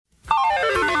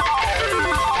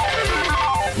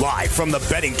Live from the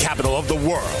betting capital of the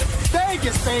world.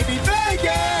 Vegas, baby,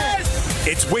 Vegas!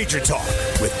 It's Wager Talk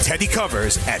with Teddy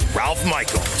Covers and Ralph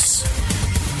Michaels.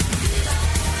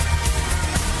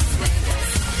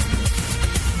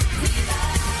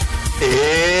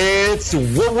 It's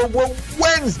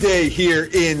Wednesday here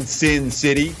in Sin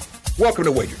City. Welcome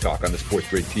to Wager Talk on the Sports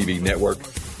Grid TV network.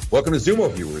 Welcome to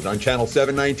Zumo viewers on Channel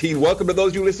 719. Welcome to those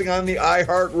of you listening on the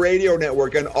iHeartRadio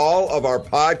network and all of our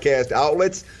podcast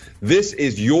outlets. This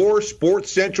is your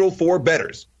Sports Central for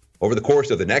bettors. Over the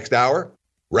course of the next hour,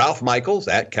 Ralph Michaels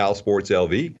at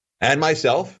CalSportsLV and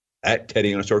myself at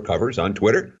Teddy_Covers on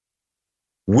Twitter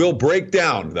will break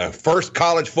down the first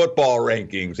college football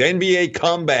rankings, NBA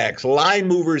comebacks, line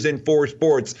movers in 4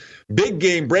 sports, big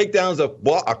game breakdowns of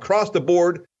across the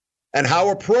board, and how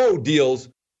a pro deals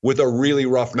with a really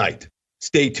rough night.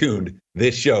 Stay tuned.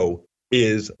 This show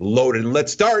is loaded. And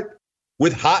let's start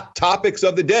with hot topics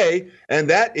of the day, and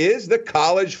that is the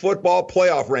college football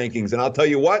playoff rankings. And I'll tell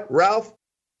you what, Ralph,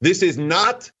 this is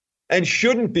not and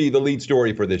shouldn't be the lead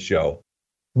story for this show,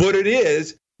 but it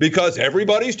is because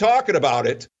everybody's talking about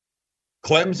it.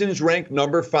 Clemson's ranked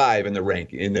number 5 in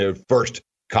the first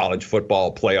college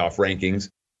football playoff rankings,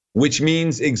 which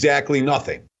means exactly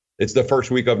nothing. It's the first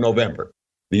week of November.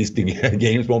 These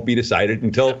games won't be decided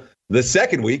until the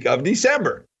second week of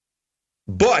December.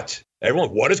 But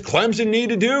everyone, what does Clemson need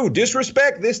to do?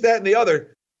 Disrespect, this, that, and the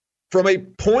other. From a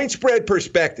point spread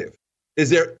perspective, is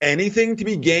there anything to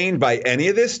be gained by any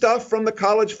of this stuff from the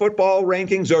college football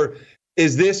rankings? Or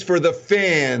is this for the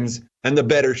fans and the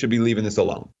bettors should be leaving this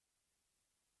alone?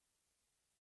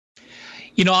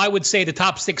 You know, I would say the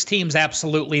top 6 teams,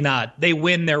 absolutely not. They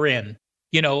win, they're in.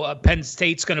 You know, Penn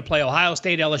State's going to play Ohio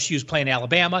State. LSU's playing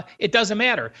Alabama. It doesn't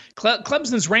matter.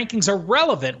 Clemson's rankings are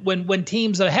relevant when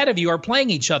teams ahead of you are playing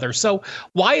each other. So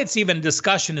why it's even a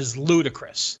discussion is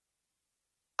ludicrous.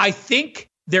 I think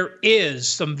there is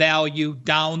some value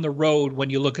down the road when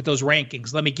you look at those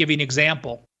rankings. Let me give you an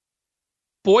example.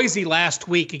 Boise last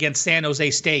week against San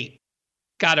Jose State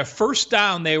got a first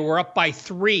down. They were up by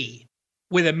 3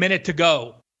 with a minute to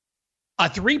go. A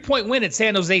 3-point win at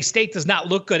San Jose State does not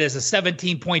look good as a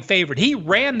 17-point favorite. He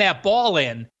ran that ball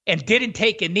in and didn't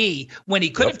take a knee when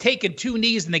he could have taken 2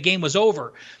 knees and the game was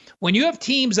over. When you have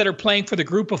teams that are playing for the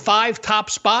group of 5 top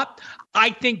spot,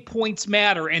 I think points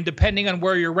matter, and depending on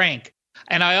where you're ranked.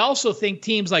 And I also think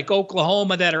teams like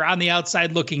Oklahoma that are on the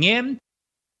outside looking in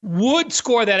would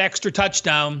score that extra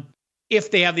touchdown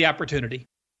if they have the opportunity.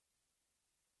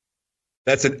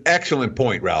 That's an excellent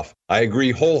point, Ralph. I agree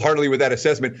wholeheartedly with that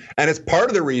assessment. And it's part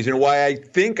of the reason why I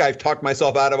think I've talked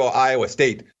myself out of Iowa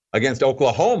State against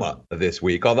Oklahoma this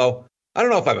week. Although I don't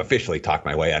know if I've officially talked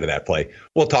my way out of that play.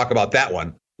 We'll talk about that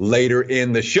one later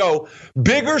in the show.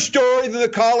 Bigger story than the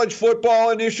college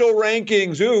football initial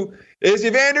rankings. Who is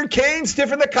Evander Kane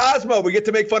stiffing the Cosmo? We get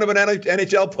to make fun of an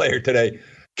NHL player today.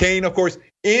 Kane, of course,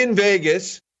 in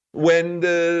Vegas for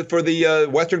the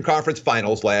Western Conference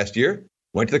Finals last year.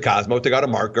 Went to the Cosmo, took out a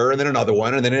marker, and then another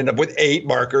one, and then ended up with 8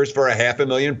 markers for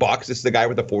 $500,000. This is the guy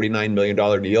with the $49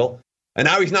 million deal. And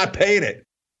now he's not paying it.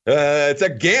 It's a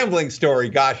gambling story,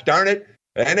 gosh darn it.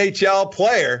 NHL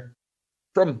player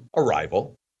from a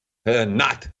rival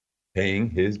not paying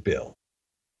his bill.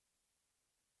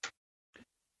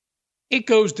 It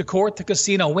goes to court, the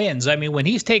casino wins. I mean, when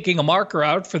he's taking a marker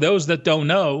out, for those that don't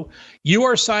know, you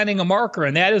are signing a marker,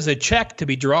 and that is a check to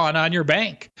be drawn on your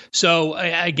bank. So,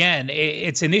 again,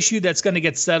 it's an issue that's going to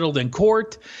get settled in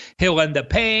court. He'll end up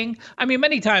paying. I mean,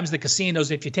 many times the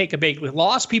casinos, if you take a bait with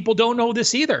loss, people don't know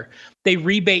this either. They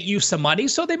rebate you some money,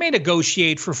 so they may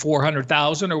negotiate for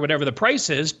 $400,000 or whatever the price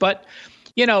is. But,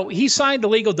 you know, he signed the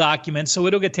legal document, so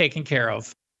it'll get taken care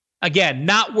of. Again,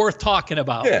 not worth talking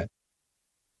about. Yeah.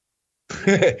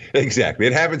 Exactly.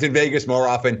 It happens in Vegas more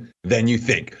often than you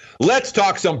think. Let's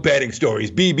talk some betting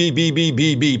stories. Bad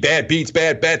beats,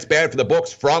 bad bets, bad for the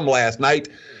books from last night.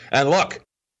 And look,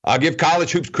 I'll give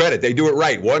college hoops credit. They do it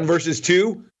right. 1 versus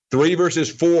 2, 3 versus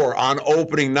 4 on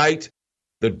opening night.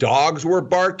 The dogs were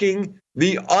barking.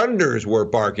 The unders were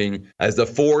barking as the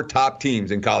 4 top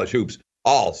teams in college hoops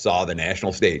all saw the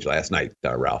national stage last night,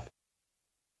 Ralph.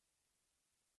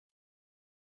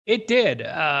 It did.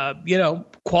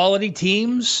 Quality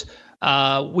teams.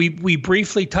 We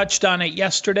briefly touched on it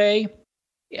yesterday.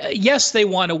 Yes, they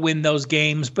want to win those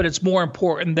games, but it's more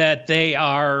important that they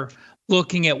are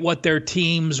looking at what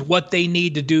they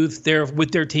need to do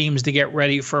with their teams to get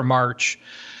ready for March.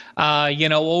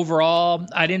 Overall,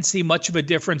 I didn't see much of a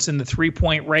difference in the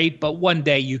 3-point rate, but one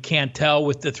day you can't tell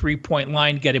with the 3-point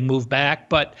line getting moved back.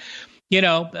 But,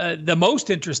 the most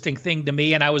interesting thing to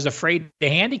me, and I was afraid to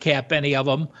handicap any of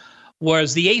them,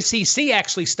 was the ACC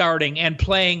actually starting and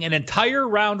playing an entire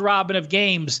round robin of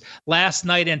games last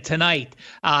night and tonight.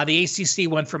 The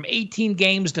ACC went from 18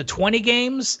 games to 20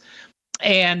 games.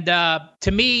 And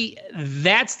to me,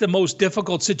 that's the most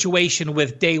difficult situation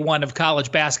with day one of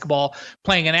college basketball,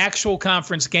 playing an actual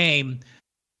conference game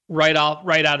right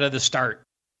out of the start.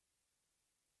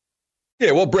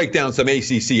 Yeah, we'll break down some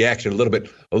ACC action a little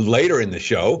bit later in the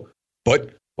show,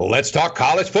 but let's talk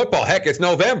college football. Heck, it's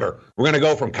November. We're going to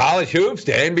go from college hoops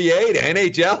to NBA to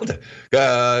NHL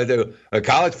to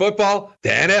college football to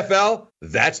NFL.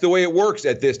 That's the way it works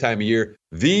at this time of year,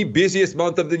 the busiest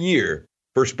month of the year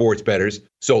for sports bettors.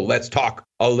 So let's talk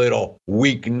a little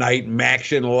weeknight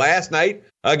action. Last night,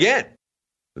 again,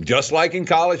 just like in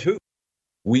college hoops,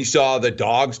 we saw the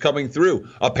dogs coming through.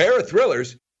 A pair of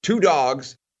thrillers, 2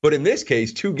 dogs, but in this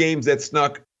case, 2 games that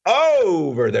snuck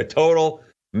over the total.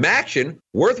 Action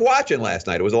worth watching last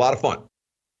night. It was a lot of fun.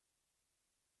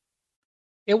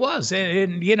 It was.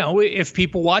 And, if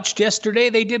people watched yesterday,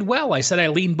 they did well. I said I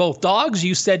leaned both dogs.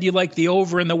 You said you liked the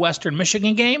over in the Western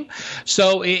Michigan game.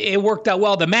 So it worked out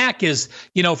well. The MAC is,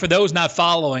 for those not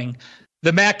following,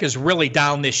 the MAC is really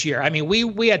down this year. I mean,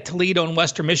 we had Toledo and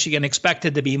Western Michigan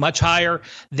expected to be much higher.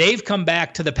 They've come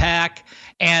back to the pack.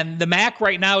 And the MAC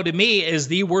right now, to me, is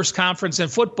the worst conference in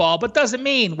football, but doesn't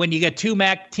mean when you get 2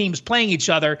 MAC teams playing each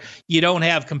other, you don't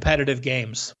have competitive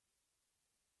games.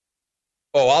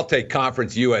 Oh, I'll take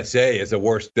Conference USA as the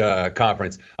worst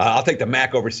conference. I'll take the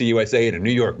MAC over CUSA in a New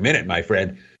York minute, my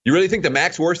friend. You really think the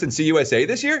MAC's worse than CUSA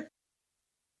this year?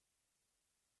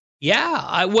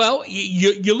 Yeah, well,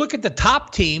 you look at the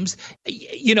top teams.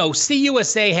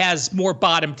 CUSA has more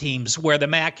bottom teams where the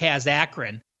MAC has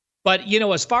Akron. But,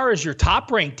 as far as your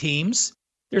top-ranked teams,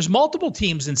 there's multiple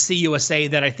teams in CUSA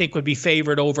that I think would be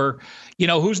favored over,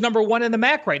 who's number 1 in the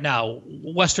MAC right now?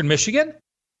 Western Michigan?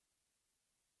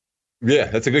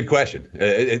 Yeah, that's a good question.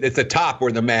 It's the top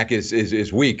where the MAC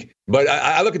is weak. But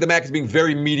I look at the MAC as being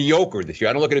very mediocre this year.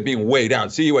 I don't look at it being way down.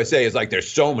 CUSA is like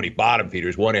there's so many bottom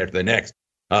feeders, one after the next.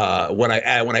 When I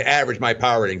average my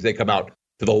power ratings, they come out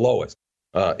to the lowest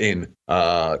in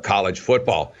college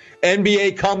football.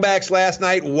 NBA comebacks last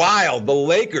night, wild. The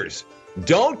Lakers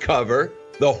don't cover.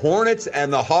 The Hornets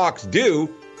and the Hawks do.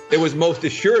 It was most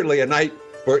assuredly a night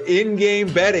for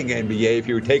in-game betting, NBA. If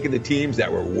you were taking the teams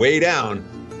that were way down,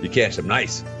 you cashed some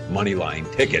nice money line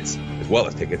tickets, as well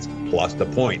as tickets plus the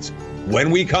points.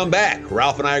 When we come back,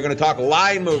 Ralph and I are going to talk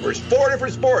line movers, 4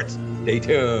 different sports. Stay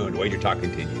tuned. Wager Talk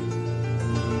continues.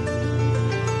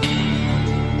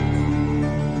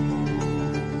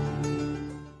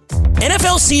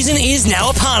 NFL season is now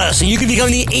upon us, and you can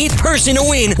become the 8th person to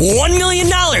win $1 million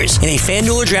in a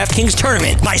FanDuel or DraftKings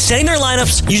tournament by setting their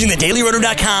lineups using the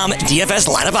DailyRoto.com DFS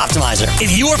lineup optimizer.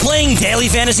 If you are playing daily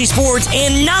fantasy sports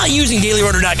and not using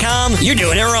DailyRoto.com, you're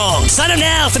doing it wrong. Sign up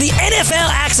now for the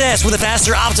NFL access with a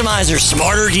faster optimizer,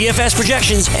 smarter DFS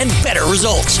projections, and better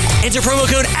results. Enter promo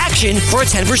code ACTION for a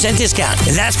 10% discount.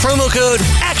 That's promo code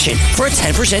ACTION for a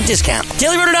 10% discount.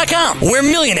 DailyRoto.com, where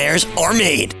millionaires are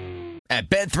made. At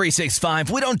Bet365,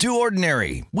 we don't do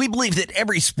ordinary. We believe that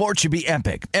every sport should be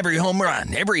epic. Every home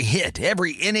run, every hit,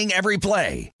 every inning, every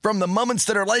play. From the moments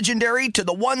that are legendary to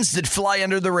the ones that fly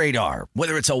under the radar.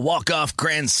 Whether it's a walk-off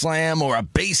grand slam or a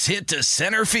base hit to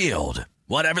center field.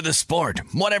 Whatever the sport,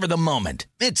 whatever the moment.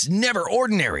 It's never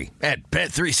ordinary at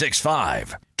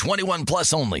Bet365. 21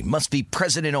 plus only. Must be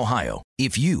present in Ohio.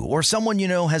 If you or someone you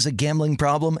know has a gambling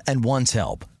problem and wants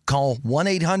help, call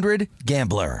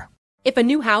 1-800-GAMBLER. If a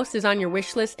new house is on your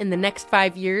wish list in the next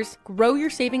 5 years, grow your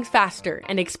savings faster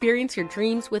and experience your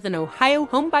dreams with an Ohio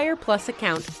Homebuyer Plus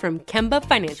account from Kemba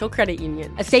Financial Credit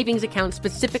Union. A savings account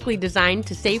specifically designed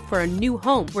to save for a new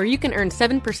home where you can earn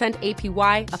 7%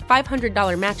 APY, a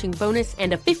 $500 matching bonus,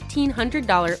 and a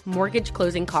 $1,500 mortgage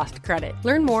closing cost credit.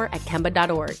 Learn more at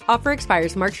Kemba.org. Offer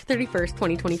expires March 31st,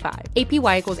 2025.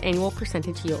 APY equals annual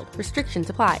percentage yield. Restrictions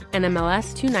apply.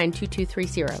 NMLS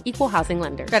 292230. Equal housing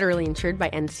lender. Federally insured by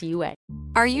NCUA.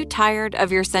 Are you tired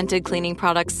of your scented cleaning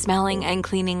products smelling and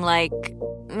cleaning like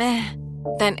meh?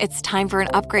 Then it's time for an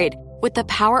upgrade with the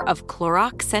power of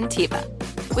Clorox Scentiva.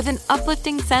 With an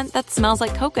uplifting scent that smells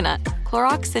like coconut,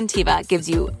 Clorox Scentiva gives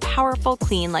you powerful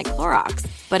clean like Clorox,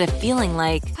 but a feeling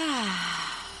like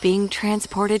being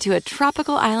transported to a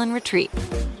tropical island retreat.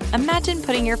 Imagine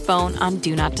putting your phone on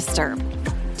Do Not Disturb,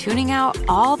 tuning out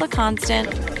all the constant,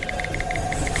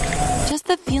 just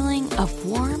the feeling of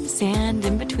warm sand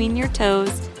in between your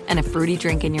toes and a fruity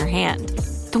drink in your hand.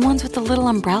 The ones with the little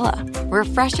umbrella.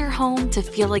 Refresh your home to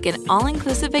feel like an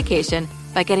all-inclusive vacation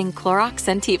by getting Clorox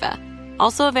Scentiva.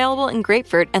 Also available in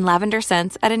grapefruit and lavender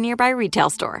scents at a nearby retail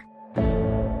store.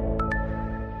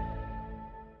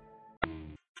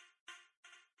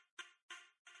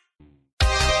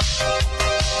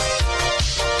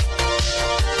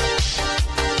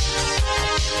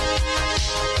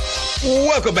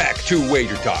 Welcome back to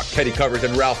Wager Talk. Teddy Covers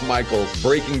and Ralph Michaels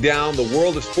breaking down the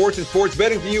world of sports and sports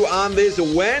betting for you on this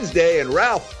Wednesday. And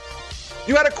Ralph,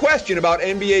 you had a question about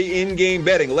NBA in-game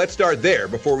betting. Let's start there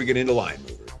before we get into line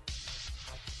movers.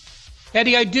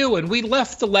 Eddie, I do. And we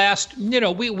left the last,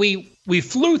 we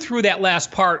flew through that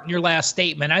last part in your last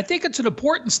statement. I think it's an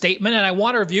important statement, and I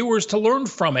want our viewers to learn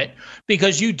from it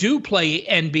because you do play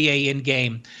NBA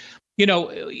in-game.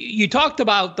 You talked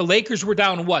about the Lakers were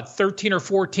down, 13 or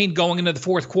 14 going into the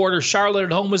fourth quarter. Charlotte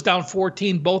at home was down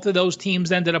 14. Both of those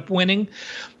teams ended up winning.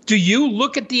 Do you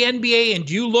look at the NBA and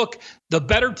do you look the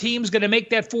better team's going to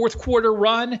make that fourth quarter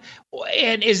run?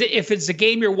 And if it's a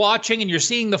game you're watching and you're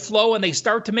seeing the flow and they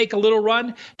start to make a little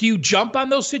run, do you jump on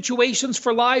those situations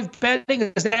for live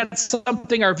betting? Is that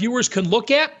something our viewers can look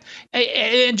at?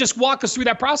 And just walk us through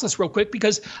that process real quick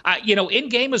because,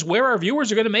 in-game is where our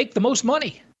viewers are going to make the most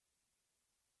money.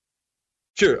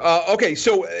 Sure. Okay,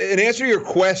 so in answer to your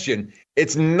question,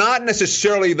 it's not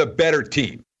necessarily the better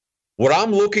team. What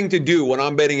I'm looking to do when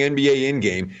I'm betting NBA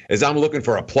in-game is I'm looking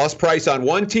for a plus price on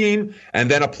one team and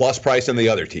then a plus price on the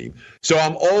other team. So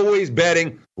I'm always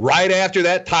betting right after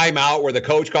that timeout where the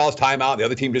coach calls timeout, the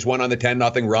other team just went on the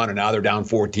 10-0 run, and now they're down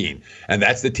 14. And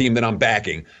that's the team that I'm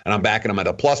backing. And I'm backing them at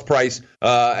a plus price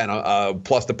and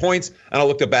plus the points, and I'll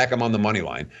look to back them on the money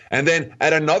line. And then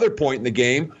at another point in the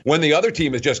game, when the other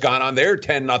team has just gone on their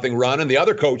 10-0 run and the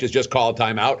other coach has just called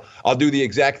timeout, I'll do the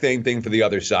exact same thing for the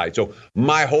other side. So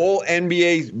my whole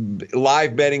NBA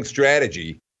live betting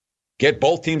strategy, get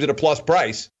both teams at a plus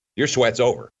price, your sweat's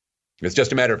over. It's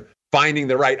just a matter of finding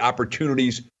the right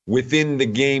opportunities within the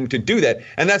game to do that.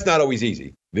 And that's not always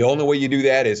easy. The only way you do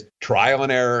that is trial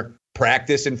and error,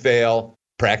 practice and fail,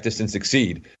 practice and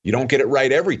succeed. You don't get it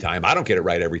right every time. I don't get it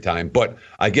right every time, but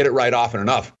I get it right often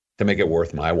enough to make it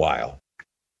worth my while.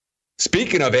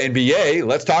 Speaking of NBA,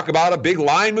 let's talk about a big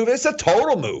line move. It's a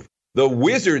total move. The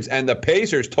Wizards and the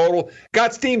Pacers total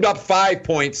got steamed up 5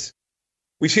 points.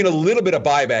 We've seen a little bit of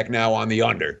buyback now on the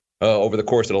under over the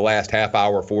course of the last half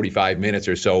hour, 45 minutes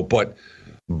or so. But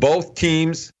both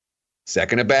teams,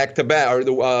 second to back-to-back, or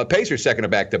the Pacers second to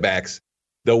back-to-backs.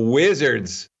 The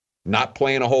Wizards not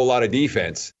playing a whole lot of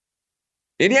defense.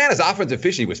 Indiana's offensive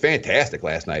efficiency was fantastic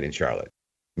last night in Charlotte.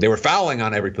 They were fouling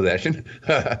on every possession,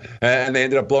 and they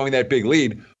ended up blowing that big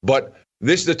lead. But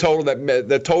this is the total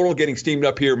the total getting steamed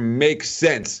up here makes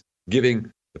sense,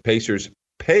 giving the Pacers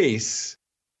pace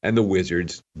and the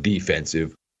Wizards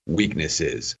defensive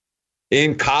weaknesses.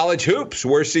 In college hoops,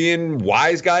 we're seeing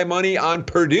wise guy money on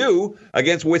Purdue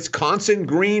against Wisconsin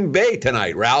Green Bay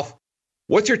tonight. Ralph,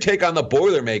 what's your take on the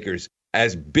Boilermakers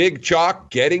as Big Chalk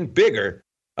getting bigger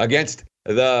against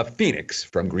the Phoenix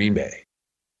from Green Bay?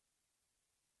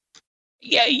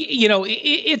 Yeah,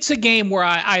 it's a game where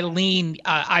I lean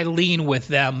with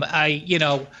them.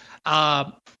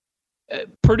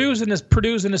 Purdue's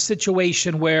in a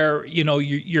situation where,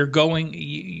 you're going,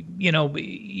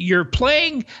 you're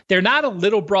playing. They're not a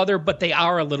little brother, but they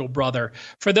are a little brother.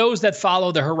 For those that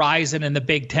follow the Horizon and the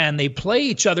Big Ten, they play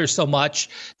each other so much.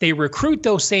 They recruit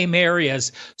those same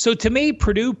areas. So to me,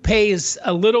 Purdue pays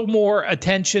a little more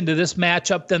attention to this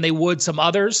matchup than they would some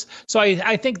others. So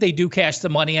I think they do cash the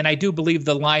money, and I do believe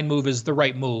the line move is the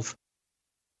right move.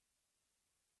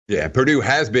 Yeah, Purdue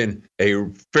has been a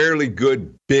fairly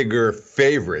good, bigger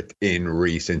favorite in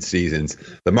recent seasons.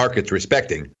 The market's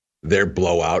respecting their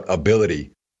blowout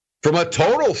ability. From a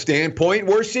total standpoint,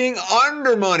 we're seeing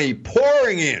under money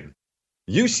pouring in.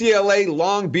 UCLA,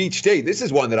 Long Beach State. This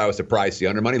is one that I was surprised to see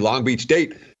under money. Long Beach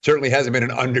State certainly hasn't been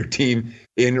an under team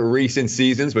in recent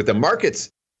seasons, but the market's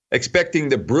expecting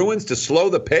the Bruins to slow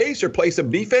the pace or play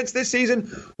some defense this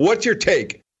season. What's your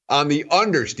take on the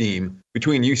under steam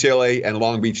between UCLA and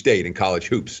Long Beach State in college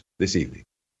hoops this evening?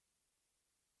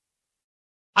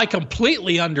 I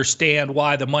completely understand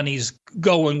why the money's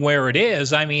going where it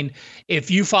is. I mean,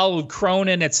 if you followed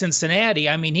Cronin at Cincinnati,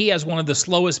 I mean, he has one of the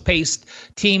slowest paced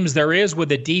teams there is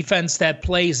with a defense that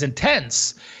plays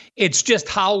intense. It's just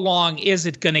how long is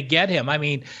it going to get him? I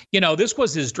mean, this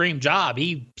was his dream job.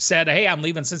 He said, hey, I'm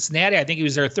leaving Cincinnati. I think he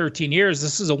was there 13 years.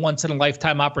 This is a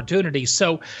once-in-a-lifetime opportunity.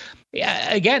 So,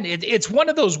 again, it's one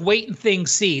of those wait and thing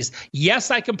sees.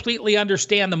 Yes, I completely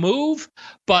understand the move,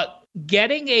 but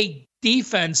getting a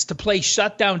defense to play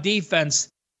shutdown defense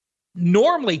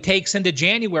normally takes into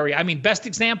January. I mean, best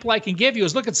example I can give you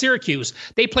is look at Syracuse.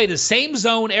 They play the same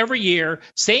zone every year,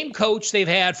 same coach they've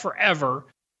had forever.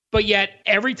 But yet,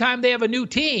 every time they have a new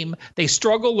team, they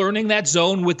struggle learning that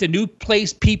zone with the new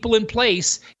people in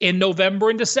place in November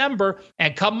and December.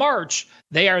 And come March,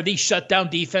 they are the shutdown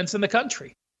defense in the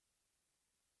country.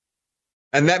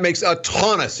 And that makes a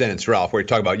ton of sense, Ralph, where you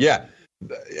talk about,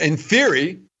 in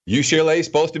theory, UCLA is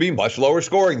supposed to be much lower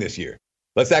scoring this year.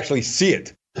 Let's actually see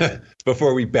it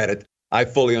before we bet it. I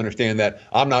fully understand that.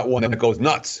 I'm not one that goes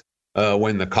nuts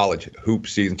when the college hoop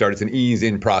season starts. It's an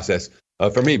ease-in process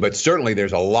for me, but certainly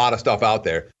there's a lot of stuff out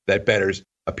there that bettors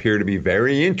appear to be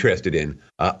very interested in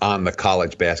on the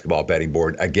college basketball betting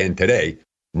board again today,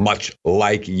 much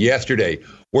like yesterday.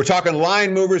 We're talking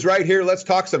line movers right here. Let's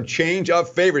talk some change of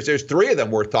favorites. There's 3 of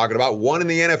them worth talking about. 1 in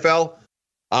the NFL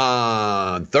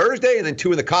on Thursday, and then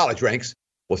 2 in the college ranks.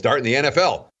 We'll start in the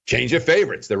NFL. Change of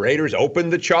favorites. The Raiders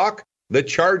opened the chalk. The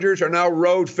Chargers are now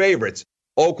road favorites.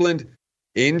 Oakland,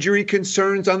 injury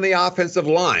concerns on the offensive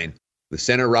line. The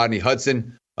center, Rodney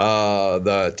Hudson,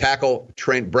 the tackle,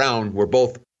 Trent Brown, were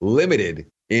both limited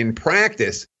in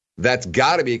practice. That's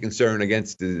got to be a concern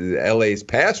against LA's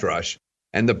pass rush.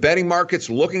 And the betting markets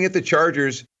looking at the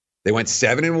Chargers, they went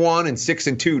 7-1 and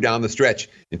 6-2 down the stretch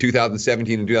in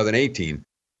 2017 and 2018.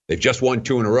 They've just won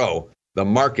 2 in a row. The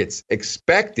market's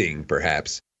expecting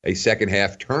perhaps a second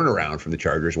half turnaround from the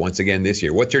Chargers once again this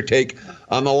year. What's your take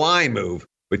on the line move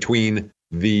between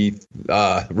the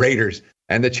Raiders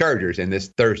and the Chargers in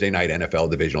this Thursday night NFL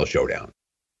divisional showdown?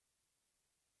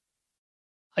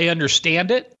 I understand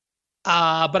it,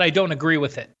 but I don't agree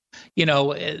with it. You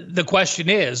know, the question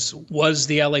is, was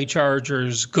the LA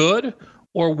Chargers good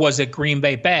or was it Green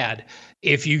Bay bad?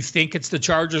 If you think it's the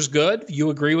Chargers good, you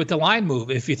agree with the line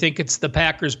move. If you think it's the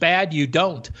Packers bad, you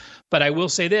don't. But I will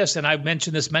say this, and I've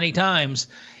mentioned this many times,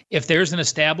 if there's an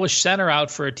established center out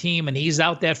for a team and he's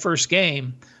out that first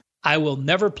game, I will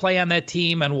never play on that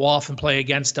team and will often play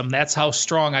against them. That's how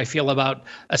strong I feel about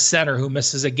a center who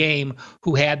misses a game,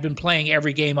 who had been playing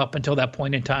every game up until that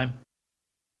point in time.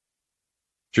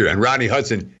 Sure, and Rodney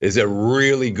Hudson is a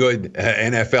really good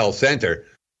NFL center.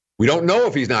 We don't know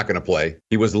if he's not going to play.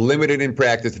 He was limited in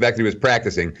practice. The fact that he was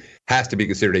practicing has to be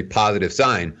considered a positive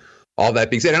sign. All that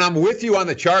being said, and I'm with you on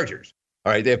the Chargers.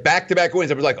 All right, they have back-to-back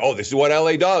wins. Everyone's like, oh, this is what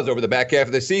LA does over the back half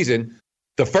of the season.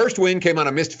 The first win came on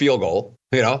a missed field goal,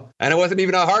 and it wasn't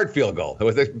even a hard field goal. It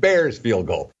was the Bears field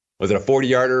goal. Was it a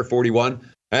 40-yarder, 41?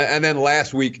 And then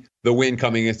last week, the win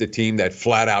coming against a team that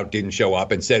flat out didn't show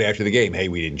up and said after the game, hey,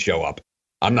 we didn't show up.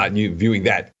 I'm not viewing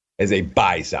that as a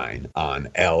buy sign on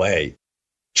LA.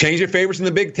 Change of favorites in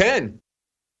the Big Ten.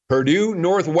 Purdue,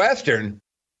 Northwestern.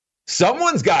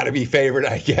 Someone's got to be favored,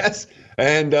 I guess.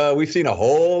 And we've seen a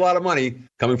whole lot of money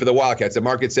coming for the Wildcats. The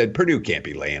market said Purdue can't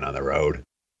be laying on the road.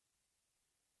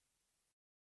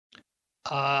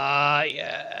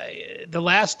 The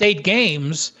last 8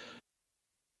 games,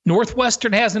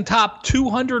 Northwestern hasn't topped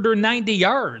 290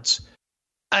 yards.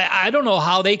 I don't know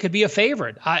how they could be a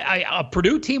favorite. A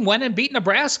Purdue team went and beat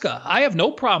Nebraska. I have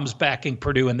no problems backing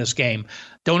Purdue in this game.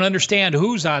 Don't understand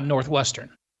who's on Northwestern.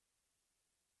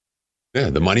 Yeah,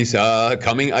 the money's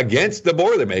coming against the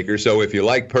Boilermakers. So if you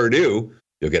like Purdue,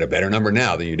 you'll get a better number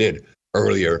now than you did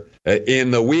earlier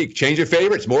in the week. Change of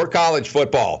favorites, more college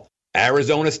football.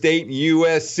 Arizona State,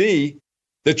 USC.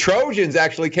 The Trojans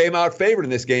actually came out favored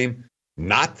in this game.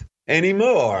 Not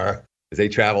anymore, as they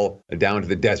travel down to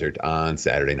the desert on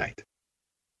Saturday night.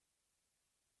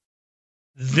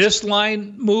 This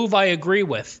line move, I agree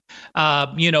with.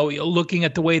 Looking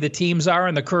at the way the teams are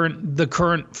and the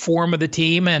current form of the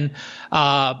team and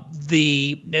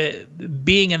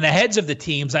being in the heads of the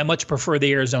teams, I much prefer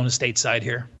the Arizona State side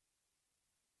here.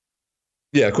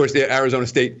 Yeah, of course, the Arizona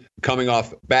State coming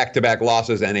off back-to-back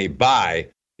losses and a bye.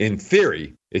 In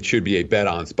theory, it should be a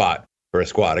bet-on spot for a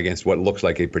squad against what looks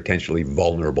like a potentially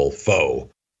vulnerable foe.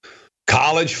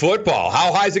 College football,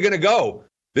 how high is it going to go?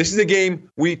 This is a game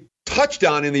we touched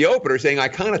on in the opener, saying I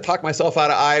kind of talked myself out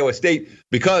of Iowa State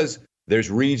because there's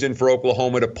reason for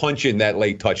Oklahoma to punch in that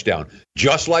late touchdown,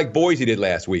 just like Boise did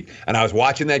last week. And I was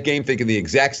watching that game thinking the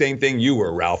exact same thing you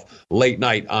were, Ralph, late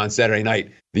night on Saturday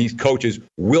night. These coaches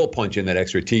will punch in that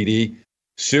extra TD.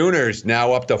 Sooners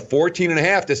now up to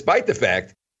 14.5, despite the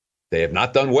fact they have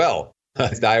not done well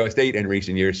against Iowa State in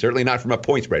recent years, certainly not from a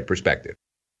point spread perspective.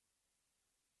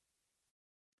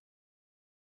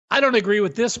 I don't agree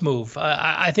with this move.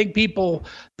 I think people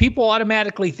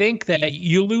automatically think that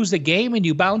you lose a game and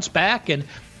you bounce back. And,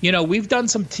 we've done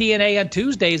some TNA on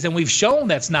Tuesdays, and we've shown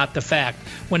that's not the fact.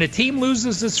 When a team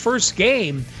loses its first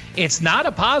game, it's not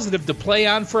a positive to play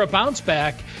on for a bounce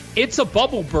back. It's a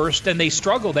bubble burst, and they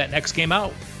struggle that next game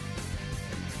out.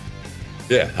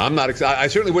 Yeah, I'm not excited. I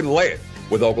certainly wouldn't lay it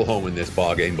with Oklahoma in this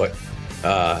ballgame, but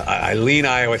I lean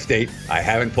Iowa State. I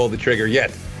haven't pulled the trigger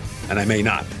yet, and I may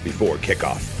not before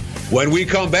kickoff. When we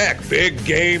come back, big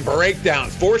game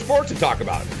breakdowns. 4 sports to talk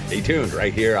about. Stay tuned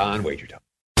right here on Wager Talk.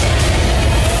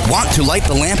 Want to light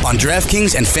the lamp on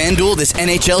DraftKings and FanDuel this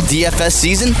NHL DFS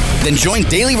season? Then join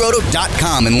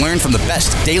DailyRoto.com and learn from the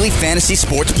best daily fantasy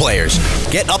sports players.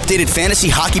 Get updated fantasy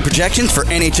hockey projections for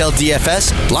NHL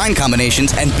DFS, line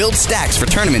combinations, and build stacks for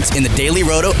tournaments in the Daily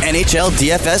Roto NHL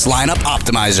DFS Lineup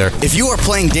Optimizer. If you are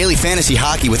playing daily fantasy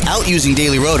hockey without using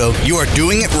Daily Roto, you are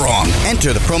doing it wrong.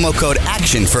 Enter the promo code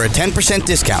ACTION for a 10%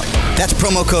 discount. That's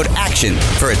promo code ACTION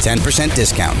for a 10%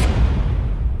 discount.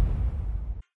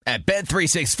 At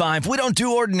Bet365, we don't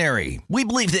do ordinary. We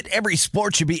believe that every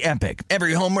sport should be epic.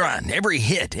 Every home run, every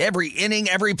hit, every inning,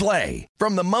 every play.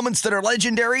 From the moments that are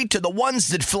legendary to the ones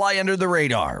that fly under the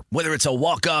radar. Whether it's a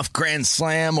walk-off grand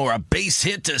slam or a base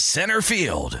hit to center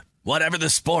field. Whatever the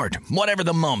sport, whatever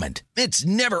the moment. It's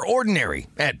never ordinary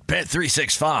at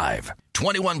Bet365.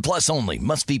 21 plus only.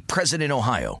 Must be present in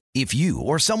Ohio. If you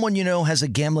or someone you know has a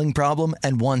gambling problem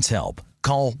and wants help,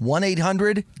 call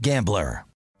 1-800-GAMBLER.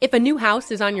 If a new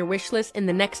house is on your wish list in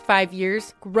the next 5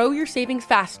 years, grow your savings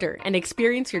faster and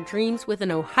experience your dreams with an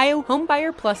Ohio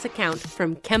Homebuyer Plus account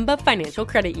from Kemba Financial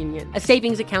Credit Union. A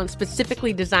savings account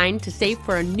specifically designed to save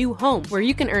for a new home where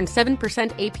you can earn 7%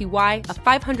 APY, a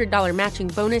 $500 matching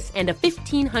bonus, and a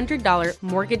 $1,500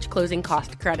 mortgage closing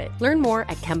cost credit. Learn more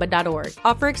at Kemba.org.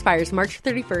 Offer expires March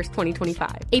 31st,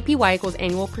 2025. APY equals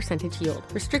annual percentage yield.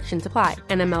 Restrictions apply.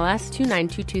 NMLS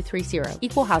 292230.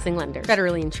 Equal housing lender.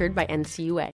 Federally insured by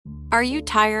NCUA. Are you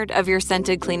tired of your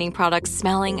scented cleaning products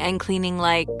smelling and cleaning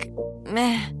like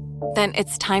meh? Then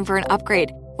it's time for an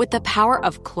upgrade with the power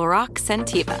of Clorox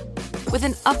Scentiva. With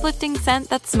an uplifting scent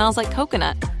that smells like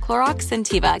coconut, Clorox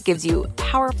Scentiva gives you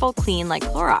powerful clean like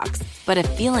Clorox, but a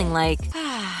feeling like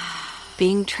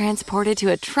being transported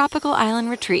to a tropical island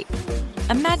retreat.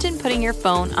 Imagine putting your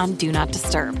phone on Do Not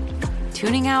Disturb,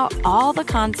 tuning out all the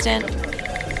constant,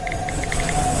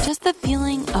 just the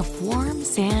feeling of warm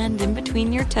sand in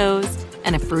between your toes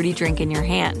and a fruity drink in your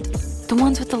hand. The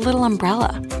ones with the little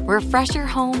umbrella. Refresh your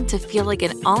home to feel like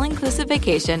an all-inclusive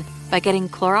vacation by getting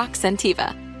Clorox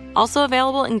Scentiva. Also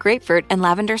available in grapefruit and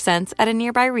lavender scents at a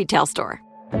nearby retail store.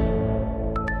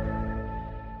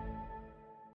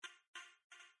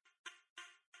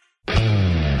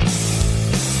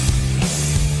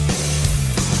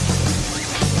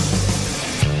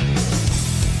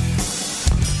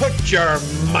 Put your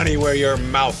money where your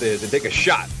mouth is and take a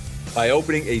shot by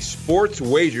opening a sports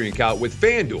wagering account with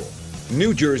FanDuel,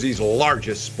 New Jersey's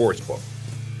largest sportsbook.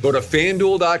 Go to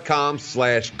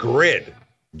FanDuel.com/grid,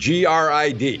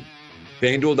 GRID,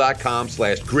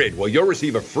 FanDuel.com/grid. Well, you'll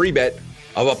receive a free bet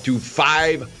of up to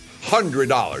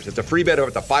 $500. It's a free bet of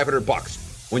up to $500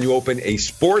 when you open a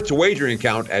sports wagering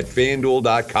account at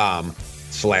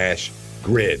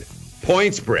FanDuel.com/grid.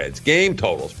 Point spreads, game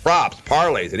totals, props,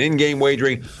 parlays, and in-game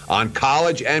wagering on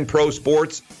college and pro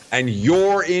sports, and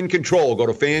you're in control. Go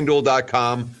to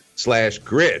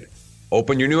FanDuel.com/grid.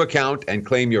 Open your new account and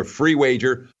claim your free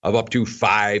wager of up to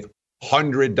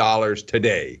 $500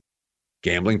 today.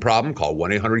 Gambling problem? Call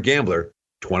 1-800-GAMBLER.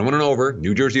 21 and over,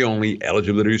 New Jersey only.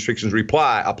 Eligibility restrictions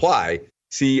apply.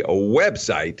 See a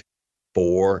website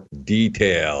for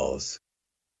details.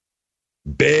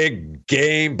 Big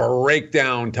game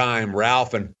breakdown time,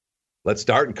 Ralph. And let's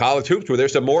start in college hoops where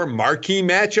there's some more marquee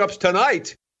matchups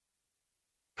tonight.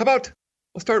 How about,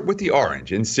 we'll start with the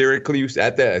Orange in Syracuse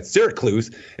at the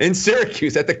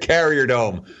Carrier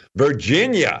Dome.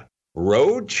 Virginia,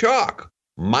 road chalk,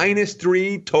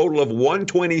 -3, total of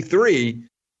 123.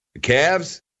 The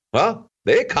Cavs, well,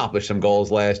 they accomplished some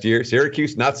goals last year.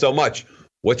 Syracuse, not so much.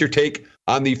 What's your take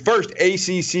on the first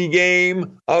ACC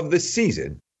game of the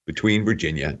season between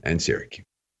Virginia and Syracuse?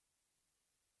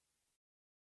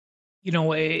 You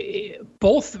know,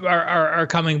 both are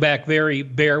coming back very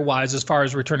Bear-wise as far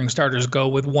as returning starters go,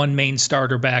 with one main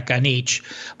starter back on each.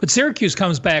 But Syracuse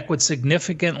comes back with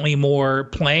significantly more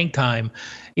playing time.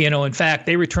 You know, in fact,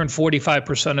 they returned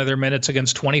 45% of their minutes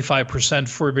against 25%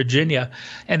 for Virginia.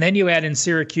 And then you add in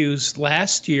Syracuse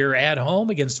last year at home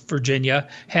against Virginia,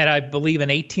 had, I believe, an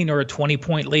 18 or a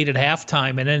 20-point lead at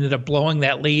halftime and ended up blowing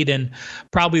that lead in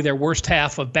probably their worst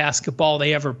half of basketball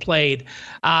they ever played.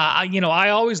 You know, I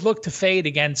always look to fade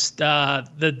against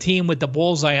the team with the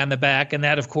bullseye on the back, and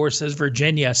that, of course, is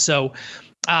Virginia. So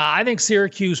I think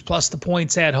Syracuse plus the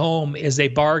points at home is a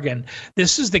bargain.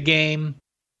 This is the game.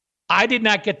 I did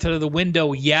not get to the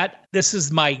window yet. This is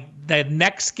the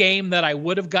next game that I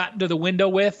would have gotten to the window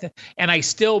with, and I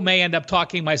still may end up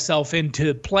talking myself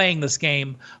into playing this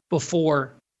game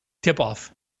before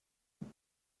tip-off.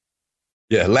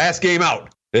 Yeah, last game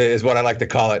out is what I like to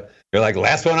call it. You're like,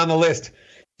 last one on the list,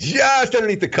 just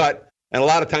underneath the cut. And a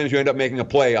lot of times you end up making a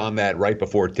play on that right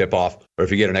before tip-off, or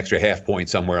if you get an extra half point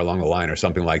somewhere along the line or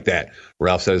something like that.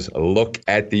 Ralph says, look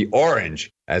at the Orange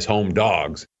as home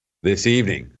dogs this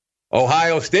evening.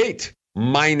 Ohio State,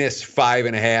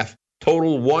 -5.5.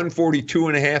 Total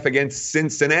 142.5 against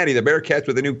Cincinnati. The Bearcats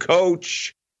with a new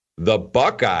coach. The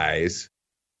Buckeyes,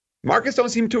 markets don't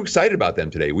seem too excited about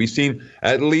them today. We've seen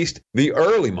at least the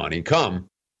early money come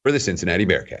for the Cincinnati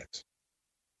Bearcats.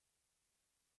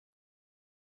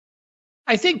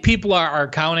 I think people are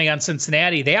counting on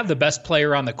Cincinnati. They have the best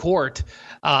player on the court, in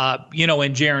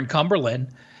Jaron Cumberland.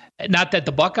 Not that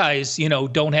the Buckeyes,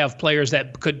 don't have players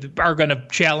that are going to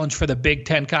challenge for the Big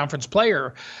Ten Conference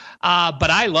player. But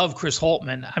I love Chris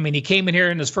Holtmann. I mean, he came in here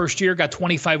in his first year, got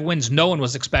 25 wins. No one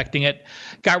was expecting it.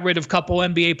 Got rid of a couple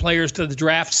NBA players to the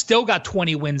draft. Still got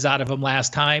 20 wins out of him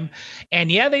last time.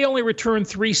 And yeah, they only returned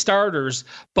 3 starters,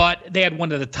 but they had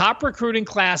one of the top recruiting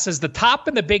classes, the top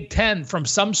in the Big Ten from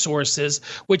some sources,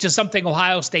 which is something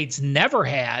Ohio State's never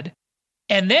had.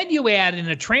 And then you add in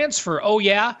a transfer. Oh,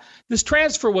 yeah, this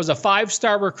transfer was a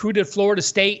 5-star recruit at Florida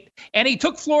State, and he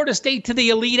took Florida State to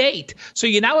the Elite Eight. So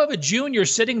you now have a junior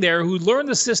sitting there who learned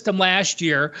the system last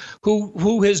year,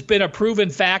 who has been a proven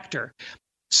factor.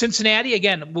 Cincinnati,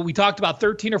 again, we talked about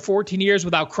 13 or 14 years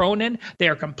without Cronin. They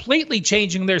are completely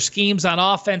changing their schemes on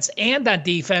offense and on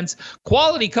defense.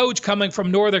 Quality coach coming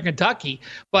from Northern Kentucky.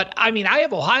 But, I mean, I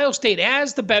have Ohio State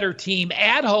as the better team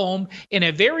at home in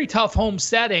a very tough home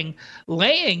setting,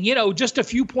 laying, just a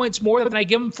few points more than I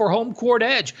give them for home court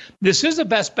edge. This is a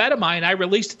best bet of mine. I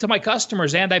released it to my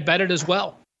customers, and I bet it as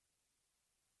well.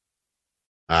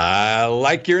 I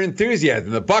like your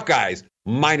enthusiasm. The Buckeyes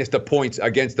minus the points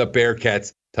against the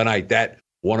Bearcats tonight. That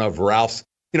one of Ralph's,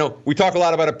 we talk a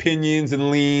lot about opinions and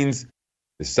leans.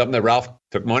 This is something that Ralph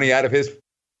took money out of his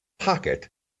pocket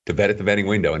to bet at the betting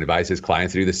window and advise his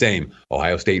clients to do the same.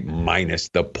 Ohio State minus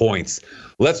the points.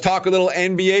 Let's talk a little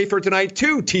NBA for tonight.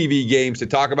 2 TV games to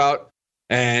talk about.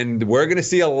 And we're going to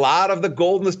see a lot of the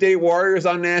Golden State Warriors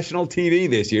on national TV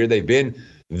this year. They've been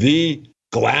the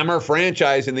glamour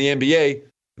franchise in the NBA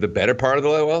the better part of the,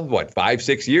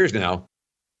 5-6 years now.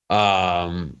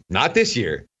 Not this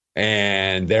year.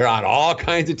 And they're on all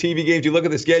kinds of TV games. You look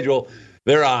at the schedule,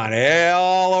 they're on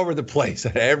all over the place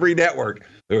on every network,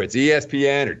 whether it's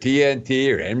ESPN or TNT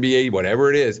or NBA, whatever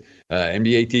it is,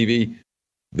 NBA TV.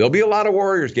 There'll be a lot of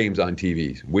Warriors games on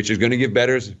TV, which is going to give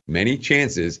bettors many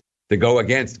chances to go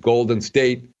against Golden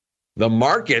State. The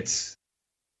markets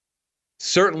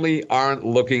certainly aren't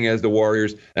looking as the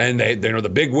Warriors. And they the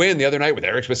big win the other night with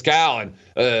Eric Pascal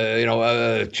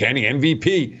and, Channing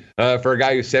MVP for a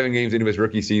guy who's 7 games into his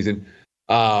rookie season.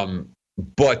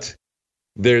 But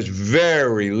there's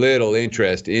very little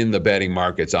interest in the betting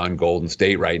markets on Golden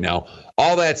State right now.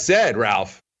 All that said,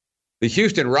 Ralph, the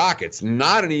Houston Rockets,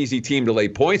 not an easy team to lay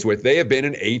points with. They have been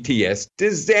an ATS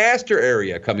disaster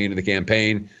area coming into the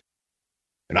campaign.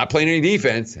 They're not playing any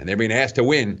defense, and they're being asked to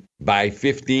win by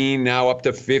 15, now up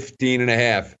to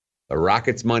 15.5. The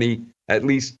Rockets money at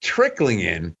least trickling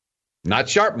in, not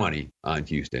sharp money on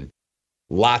Houston.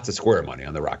 Lots of square money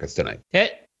on the Rockets tonight.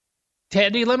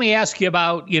 Teddy, let me ask you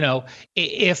about,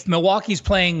 if Milwaukee's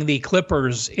playing the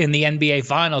Clippers in the NBA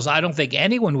Finals, I don't think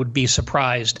anyone would be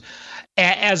surprised.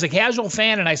 As a casual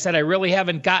fan, and I said I really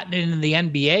haven't gotten into the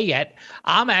NBA yet,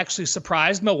 I'm actually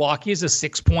surprised Milwaukee is a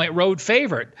 6-point road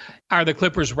favorite. Are the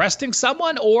Clippers resting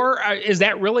someone, or is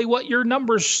that really what your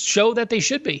numbers show that they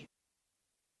should be?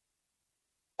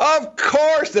 Of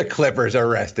course the Clippers are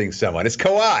resting someone. It's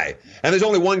Kawhi. And there's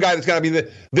only one guy that's got to be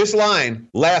this line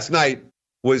last night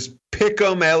was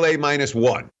Pick'em LA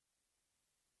 -1.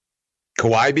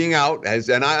 Kawhi being out,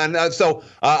 so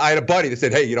I had a buddy that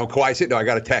said, "Hey, Kawhi's hitting." No, I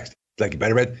got a text. Like,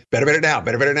 better bet it now.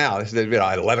 This is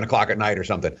at 11 o'clock at night or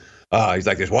something. He's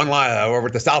like, there's one line over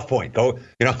at the South Point. Go,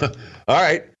 all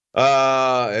right.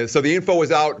 So the info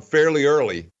was out fairly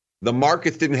early. The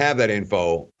markets didn't have that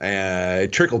info.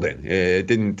 It trickled in. It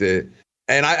didn't.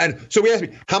 So we asked me,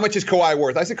 how much is Kawhi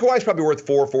worth? I said, Kawhi's probably worth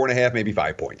 4.5, maybe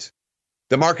 5 points.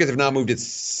 The markets have now moved at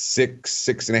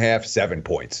 6.5, 7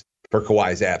 points for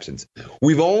Kawhi's absence.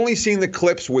 We've only seen the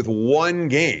Clips with 1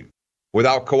 game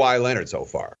without Kawhi Leonard so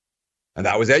far. And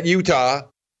that was at Utah,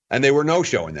 and they were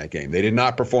no-show in that game. They did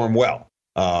not perform well.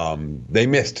 They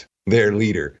missed their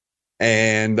leader.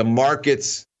 And the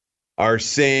markets are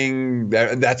saying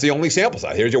that's the only sample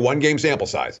size. Here's your 1-game sample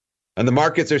size. And the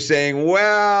markets are saying,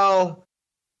 well,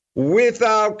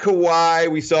 without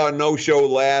Kawhi, we saw a no-show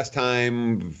last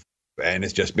time, and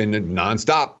it's just been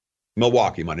nonstop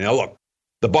Milwaukee money. Now, look,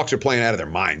 the Bucks are playing out of their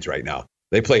minds right now.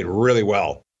 They played really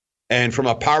well. And from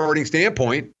a power rating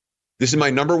standpoint, this is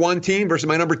my number 1 team versus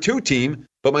my number 2 team,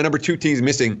 but my number 2 team is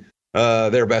missing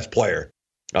their best player.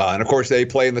 And, of course, they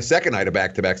play in the second night of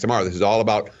back-to-backs tomorrow. This is all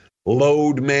about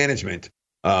load management.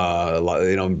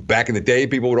 Back in the day,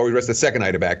 people would always rest the second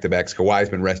night of back-to-backs. Kawhi's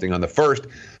been resting on the first.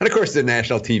 And, of course, it's a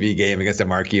national TV game against a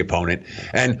marquee opponent.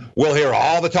 And we'll hear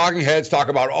all the talking heads talk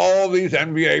about all these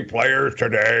NBA players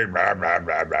today. Blah, blah,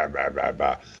 blah, blah, blah, blah,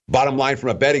 blah. Bottom line, from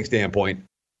a betting standpoint,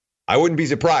 I wouldn't be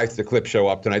surprised if the Clips show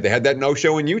up tonight. They had that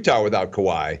no-show in Utah without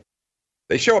Kawhi.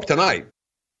 They show up tonight.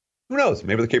 Who knows?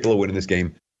 Maybe they're capable of winning this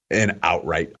game in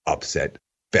outright upset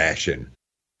fashion.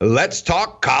 Let's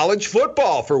talk college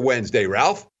football for Wednesday,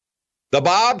 Ralph. The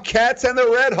Bobcats and the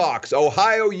Redhawks.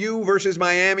 Ohio U versus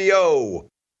Miami O.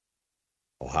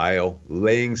 Ohio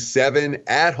laying 7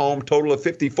 at home, total of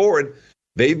 54. And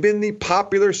they've been the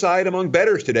popular side among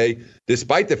bettors today,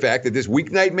 despite the fact that this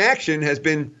weeknight action has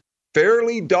been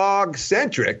fairly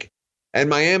dog-centric. And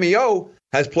Miami O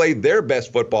has played their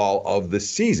best football of the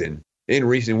season in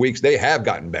recent weeks. They have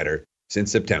gotten better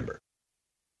since September.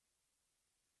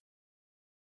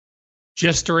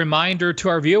 Just a reminder to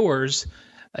our viewers,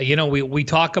 we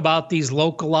talk about these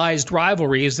localized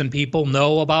rivalries, and people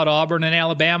know about Auburn and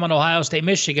Alabama and Ohio State,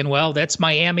 Michigan. Well, that's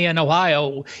Miami and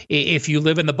Ohio if you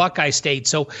live in the Buckeye State.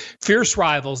 So fierce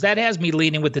rivals. That has me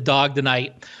leaning with the dog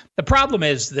tonight. The problem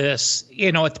is this,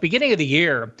 at the beginning of the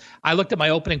year, I looked at my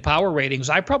opening power ratings.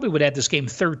 I probably would add this game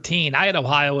 13. I had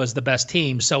Ohio as the best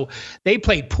team. So they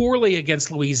played poorly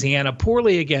against Louisiana,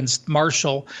 poorly against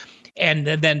Marshall. And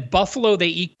then Buffalo, they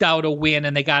eked out a win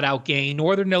and they got outgained.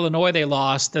 Northern Illinois, they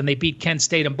lost, and they beat Kent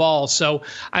State in ball. So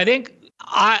I think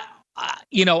I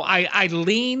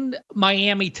lean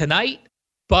Miami tonight,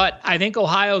 but I think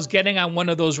Ohio's getting on one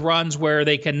of those runs where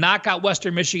they can knock out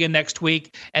Western Michigan next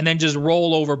week and then just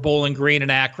roll over Bowling Green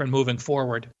and Akron moving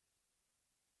forward.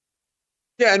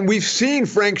 Yeah, and we've seen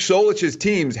Frank Solich's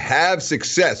teams have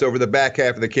success over the back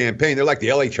half of the campaign. They're like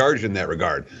the LA Chargers in that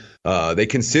regard. They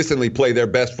consistently play their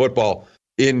best football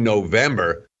in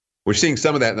November. We're seeing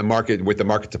some of that in the market with the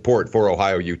market support for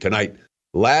Ohio U tonight.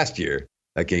 Last year,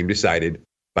 that game decided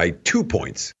by 2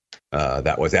 points.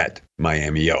 That was at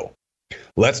Miami O.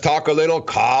 Let's talk a little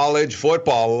college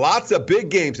football. Lots of big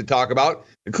games to talk about,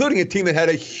 including a team that had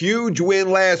a huge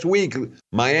win last week,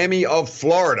 Miami of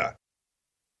Florida.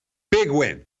 Big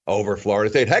win over Florida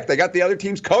State. Heck, they got the other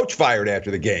team's coach fired after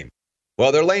the game.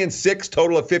 Well, they're laying 6,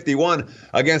 total of 51,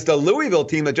 against a Louisville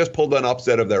team that just pulled an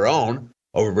upset of their own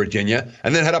over Virginia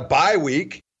and then had a bye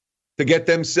week to get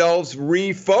themselves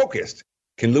refocused.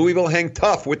 Can Louisville hang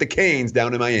tough with the Canes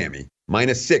down in Miami?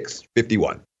 -6,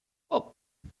 51. Well,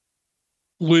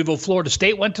 Louisville, Florida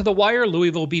State went to the wire.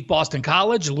 Louisville beat Boston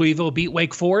College. Louisville beat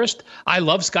Wake Forest. I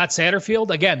love Scott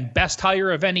Satterfield. Again, best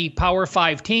hire of any Power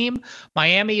 5 team.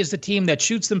 Miami is the team that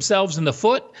shoots themselves in the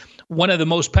foot. One of the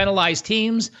most penalized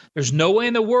teams. There's no way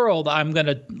in the world I'm going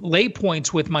to lay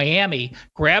points with Miami.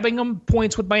 Grabbing them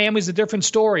points with Miami is a different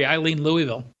story. I lean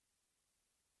Louisville.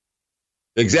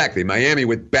 Exactly. Miami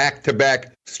with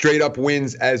back-to-back straight-up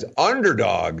wins as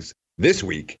underdogs this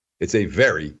week. It's a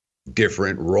very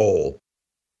different role.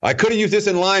 I could have used this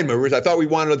in line movers. I thought we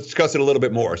wanted to discuss it a little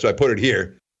bit more, so I put it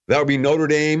here. That would be Notre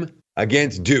Dame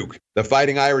against Duke. The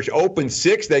Fighting Irish opened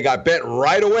 6. They got bet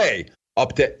right away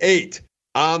up to 8.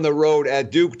 On the road at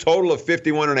Duke, total of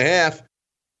 51.5.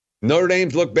 Notre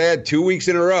Dame's looked bad 2 weeks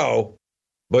in a row,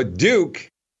 but Duke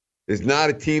is not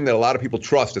a team that a lot of people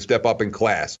trust to step up in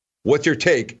class. What's your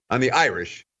take on the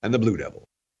Irish and the Blue Devils?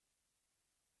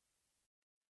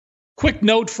 Quick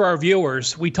note for our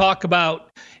viewers. We talk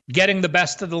about getting the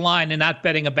best of the line and not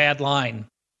betting a bad line.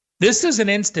 This is an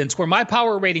instance where my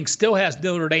power rating still has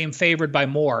Notre Dame favored by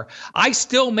more. I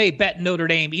still may bet Notre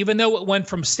Dame, even though it went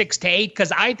from 6 to 8,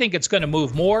 because I think it's going to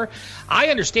move more. I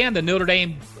understand the Notre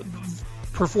Dame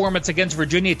performance against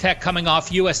Virginia Tech coming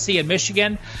off USC and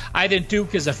Michigan. I think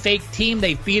Duke is a fake team.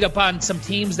 They've beat up on some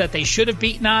teams that they should have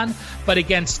beaten on, but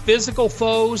against physical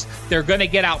foes, they're going to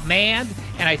get outmanned,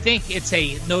 and I think it's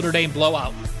a Notre Dame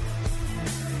blowout.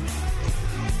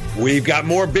 We've got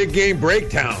more big game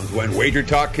breakdowns when Wager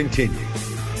Talk continues.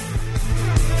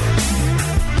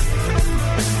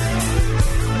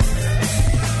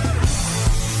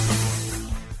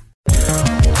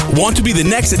 Want to be the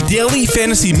next daily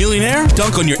fantasy millionaire?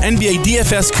 Dunk on your NBA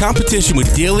DFS competition with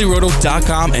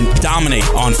DailyRoto.com and dominate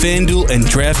on FanDuel and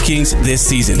DraftKings this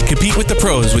season. Compete with the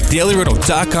pros with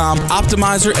DailyRoto.com,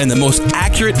 Optimizer, and the most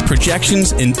accurate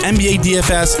projections in NBA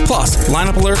DFS, plus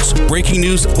lineup alerts, breaking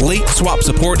news, late swap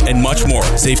support, and much more.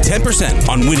 Save 10%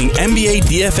 on winning NBA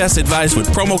DFS advice with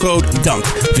promo code DUNK.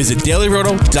 Visit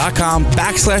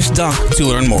DailyRoto.com/dunk to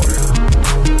learn more.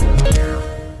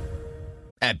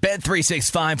 At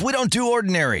Bet365, we don't do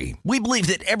ordinary. We believe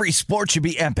that every sport should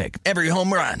be epic. Every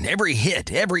home run, every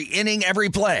hit, every inning, every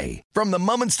play. From the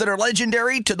moments that are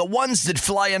legendary to the ones that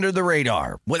fly under the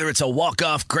radar. Whether it's a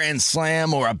walk-off grand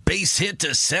slam or a base hit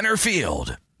to center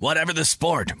field. Whatever the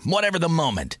sport, whatever the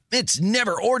moment, it's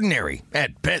never ordinary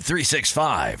at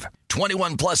Bet365.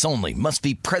 21 plus only. Must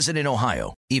be present in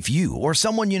Ohio. If you or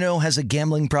someone you know has a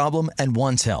gambling problem and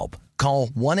wants help, call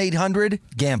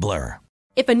 1-800-GAMBLER.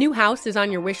 If a new house is on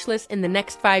your wish list in the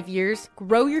next 5 years,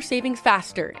 grow your savings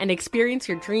faster and experience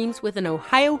your dreams with an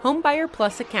Ohio Homebuyer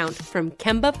Plus account from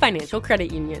Kemba Financial Credit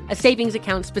Union. A savings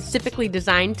account specifically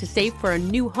designed to save for a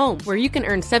new home where you can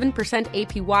earn 7%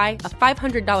 APY,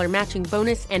 a $500 matching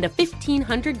bonus, and a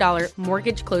 $1,500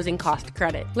 mortgage closing cost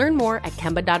credit. Learn more at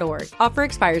Kemba.org. Offer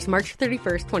expires March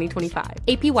 31st, 2025.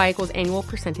 APY equals annual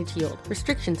percentage yield.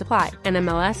 Restrictions apply.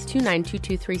 NMLS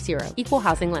 292230. Equal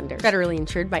housing lender. Federally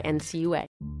insured by NCUA.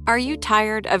 Are you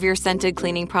tired of your scented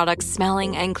cleaning products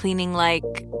smelling and cleaning like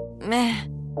meh?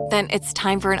 Then it's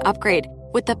time for an upgrade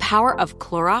with the power of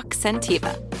Clorox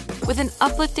Scentiva. With an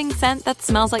uplifting scent that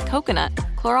smells like coconut,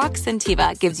 Clorox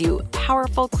Scentiva gives you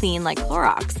powerful clean like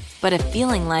Clorox, but a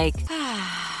feeling like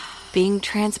being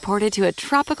transported to a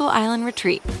tropical island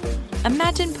retreat.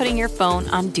 Imagine putting your phone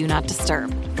on Do Not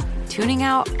Disturb, tuning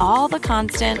out all the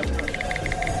constant,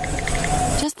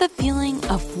 just the feeling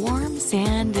of warm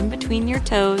sand in between your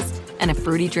toes and a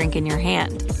fruity drink in your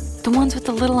hand. The ones with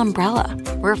the little umbrella.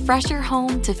 Refresh your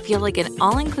home to feel like an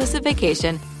all-inclusive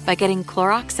vacation by getting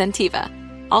Clorox Scentiva.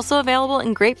 Also available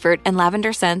in grapefruit and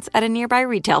lavender scents at a nearby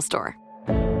retail store.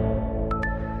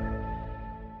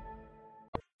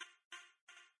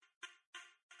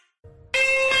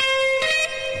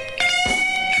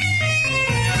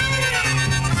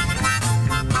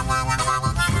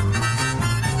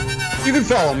 You can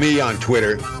follow me on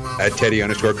Twitter at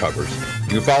Teddy_covers.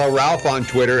 You can follow Ralph on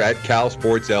Twitter at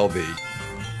CalSportsLV.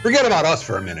 Forget about us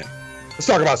for a minute. Let's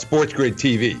talk about Sports Grid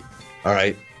TV. All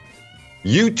right.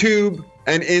 YouTube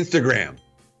and Instagram.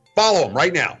 Follow them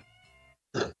right now.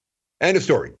 End of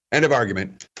story. End of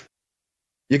argument.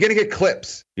 You're going to get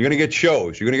clips. You're going to get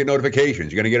shows. You're going to get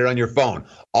notifications. You're going to get it on your phone.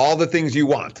 All the things you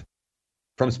want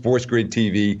from Sports Grid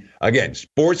TV. Again,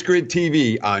 Sports Grid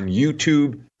TV on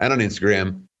YouTube and on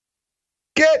Instagram.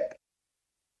 Get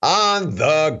on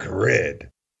the grid.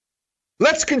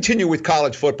 Let's continue with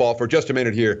college football for just a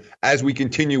minute here as we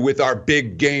continue with our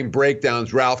big game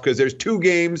breakdowns, Ralph, because there's two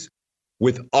games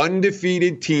with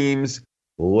undefeated teams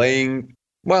laying,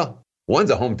 well,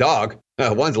 one's a home dog,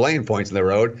 one's laying points on the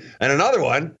road, and another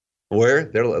one where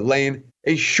they're laying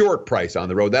a short price on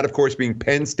the road. That, of course, being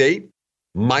Penn State,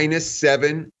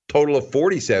 -7, total of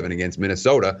 47 against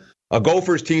Minnesota, a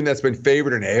Gophers team that's been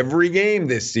favored in every game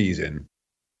this season.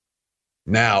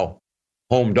 Now,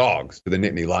 home dogs to the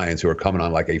Nittany Lions, who are coming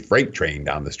on like a freight train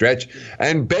down the stretch.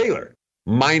 And Baylor,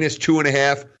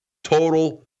 -2.5,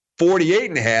 total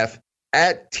 48.5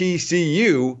 at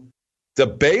TCU. The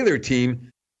Baylor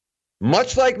team,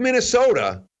 much like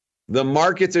Minnesota, the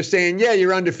markets are saying, yeah,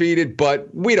 you're undefeated, but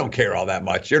we don't care all that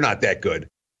much. You're not that good.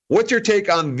 What's your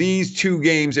take on these two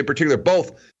games in particular?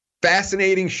 Both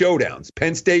fascinating showdowns.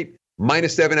 Penn State,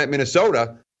 -7 at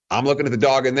Minnesota. I'm looking at the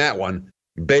dog in that one.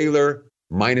 Baylor,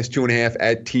 -2.5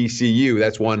 at TCU.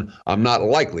 That's one I'm not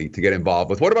likely to get involved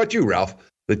with. What about you, Ralph?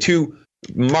 The two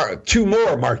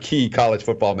more marquee college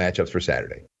football matchups for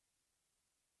Saturday.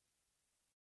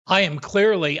 I am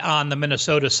clearly on the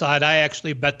Minnesota side. I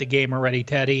actually bet the game already,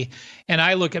 Teddy. And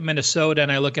I look at Minnesota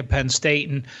and I look at Penn State,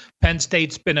 and Penn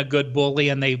State's been a good bully,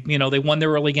 and they won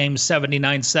their early games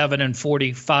 79-7 and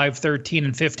 45-13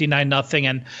 and 59-0,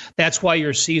 and that's why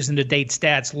your season to date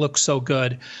stats look so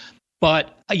good.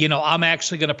 But, I'm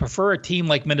actually going to prefer a team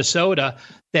like Minnesota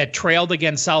that trailed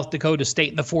against South Dakota State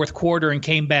in the fourth quarter and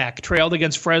came back, trailed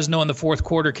against Fresno in the fourth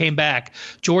quarter, came back.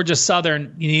 Georgia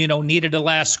Southern, needed a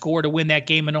last score to win that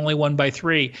game and only won by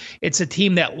 3. It's a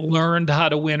team that learned how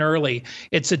to win early.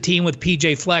 It's a team with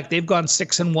PJ Fleck. They've gone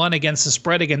 6-1 against the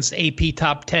spread against AP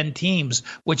top 10 teams,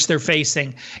 which they're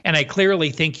facing. And I clearly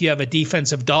think you have a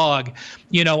defensive dog.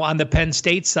 On the Penn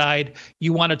State side,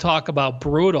 you want to talk about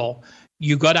brutal.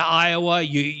 You go to Iowa,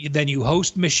 then you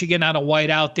host Michigan on a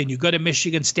whiteout, then you go to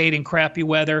Michigan State in crappy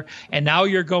weather, and now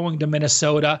you're going to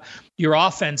Minnesota. Your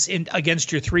offense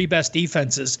against your 3 best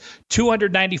defenses,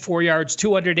 294 yards,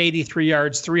 283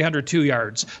 yards, 302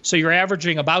 yards. So you're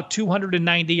averaging about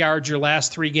 290 yards your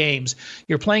last 3 games.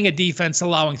 You're playing a defense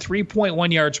allowing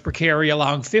 3.1 yards per carry,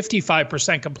 allowing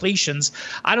 55% completions.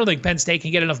 I don't think Penn State can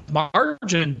get enough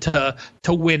margin to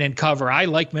win and cover. I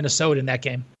like Minnesota in that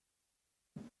game.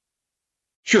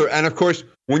 Sure. And of course,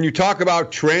 when you talk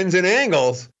about trends and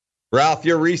angles, Ralph,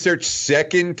 your research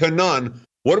second to none.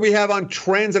 What do we have on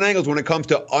trends and angles when it comes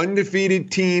to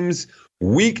undefeated teams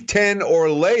week 10 or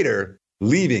later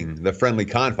leaving the friendly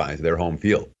confines of their home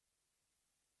field?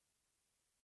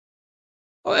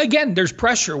 Again, there's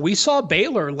pressure. We saw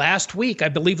Baylor last week. I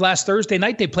believe last Thursday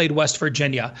night they played West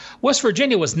Virginia. West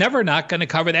Virginia was never not going to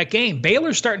cover that game.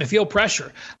 Baylor's starting to feel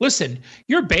pressure. Listen,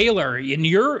 you're Baylor and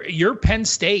you're Penn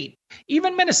State,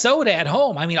 even Minnesota at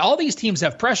home. I mean, all these teams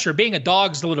have pressure. Being a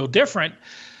dog's a little different.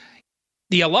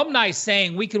 The alumni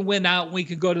saying we can win out, we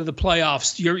can go to the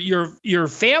playoffs. Your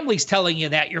family's telling you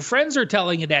that. Your friends are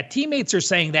telling you that. Teammates are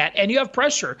saying that, and you have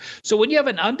pressure. So when you have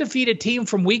an undefeated team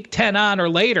from week 10 on or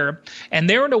later, and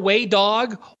they're an away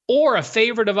dog or a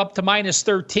favorite of up to minus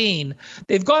 13,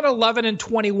 they've gone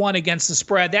 11-21 against the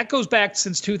spread. That goes back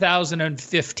since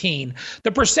 2015.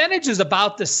 The percentage is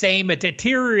about the same. It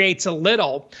deteriorates a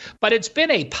little, but it's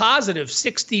been a positive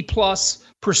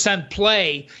 60+%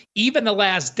 play even the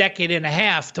last decade and a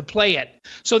half to play it.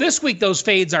 So this week those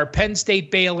fades are Penn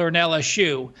State, Baylor, and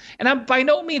LSU. And I'm by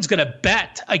no means going to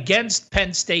bet against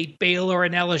Penn State, Baylor,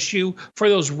 and LSU for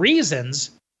those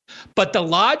reasons. But the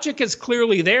logic is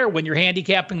clearly there when you're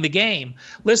handicapping the game.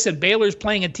 Listen, Baylor's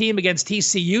playing a team against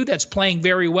TCU that's playing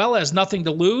very well, has nothing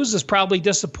to lose, is probably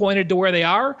disappointed to where they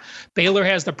are. Baylor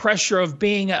has the pressure of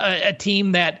being a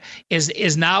team that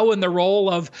is now in the role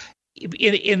of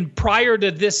in prior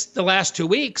to this, the last 2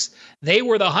 weeks, they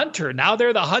were the hunter. Now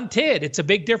they're the hunted. It's a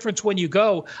big difference when you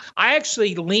go. I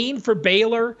actually lean for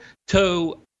Baylor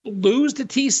to lose to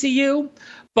TCU,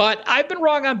 but I've been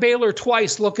wrong on Baylor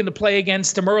twice looking to play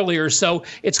against them earlier. So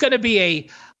it's going to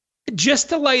be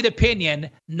just a light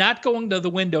opinion, not going to the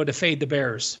window to fade the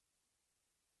Bears.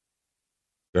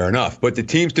 Fair enough. But the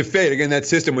teams to fade, again, that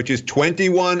system, which is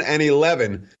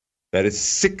 21-11, that is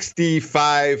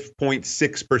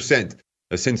 65.6%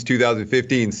 since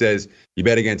 2015, says you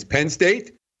bet against Penn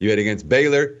State, you bet against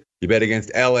Baylor, you bet against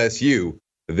LSU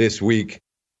this week.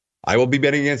 I will be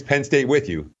betting against Penn State with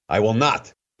you. I will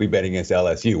not be betting against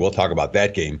LSU. We'll talk about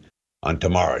that game on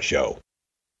tomorrow's show.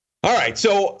 All right,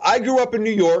 so I grew up in New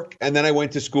York, and then I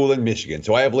went to school in Michigan.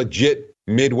 So I have legit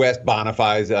Midwest bona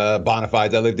fides. I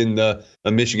lived in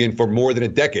Michigan for more than a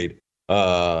decade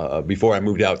before I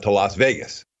moved out to Las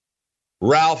Vegas.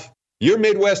 Ralph, you're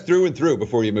Midwest through and through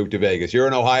before you moved to Vegas. You're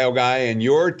an Ohio guy, and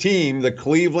your team, the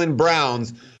Cleveland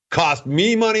Browns, cost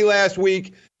me money last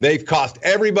week. They've cost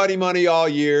everybody money all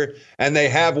year, and they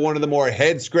have one of the more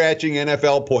head-scratching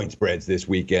NFL point spreads this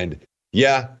weekend.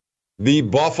 Yeah, the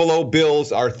Buffalo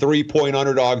Bills are 3-point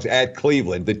underdogs at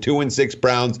Cleveland, the 2-6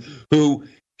 Browns, who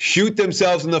shoot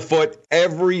themselves in the foot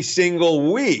every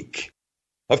single week.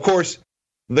 Of course,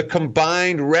 the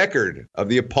combined record of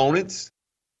the opponents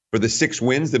for the 6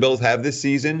 wins the Bills have this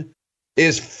season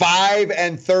is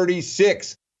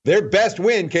 5-36. Their best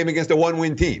win came against a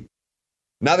 1-win team.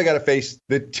 Now they got to face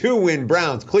the 2-win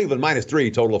Browns. Cleveland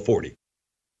 -3, total of 40.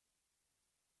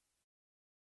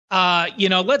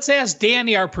 Let's ask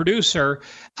Danny, our producer,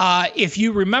 if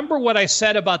you remember what I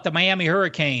said about the Miami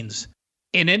Hurricanes.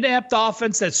 An inept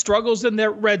offense that struggles in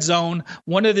their red zone,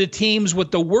 one of the teams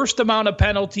with the worst amount of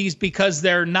penalties because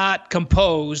they're not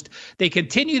composed. They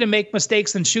continue to make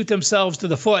mistakes and shoot themselves to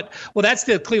the foot. Well, that's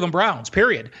the Cleveland Browns,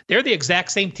 period. They're the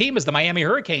exact same team as the Miami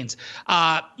Hurricanes.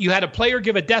 You had a player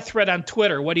give a death threat on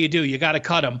Twitter. What do? You got to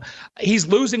cut him. He's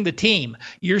losing the team.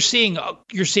 You're seeing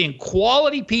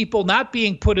quality people not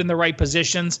being put in the right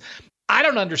positions. I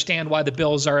don't understand why the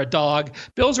Bills are a dog.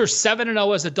 Bills are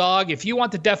 7-0 as a dog. If you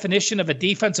want the definition of a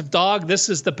defensive dog, this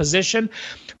is the position.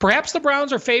 Perhaps the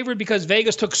Browns are favored because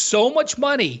Vegas took so much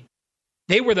money.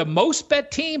 They were the most bet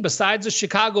team besides the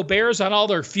Chicago Bears on all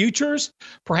their futures.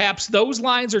 Perhaps those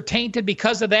lines are tainted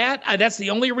because of that. That's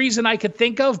the only reason I could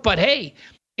think of. But hey,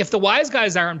 if the wise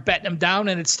guys aren't betting them down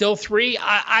and it's still 3,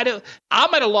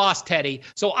 I'm at a loss, Teddy.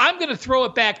 So I'm going to throw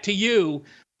it back to you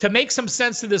to make some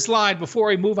sense of this line before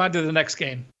we move on to the next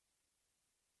game.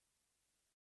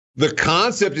 The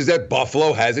concept is that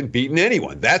Buffalo hasn't beaten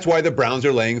anyone. That's why the Browns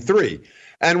are laying 3.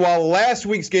 And while last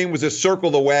week's game was a circle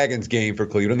the wagons game for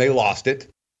Cleveland, they lost it.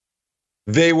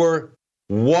 They were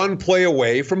 1 play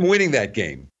away from winning that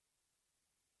game.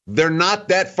 They're not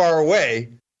that far away.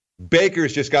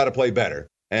 Baker's just got to play better.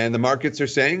 And the markets are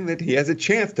saying that he has a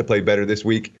chance to play better this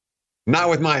week.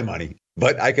 Not with my money.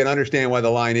 But I can understand why the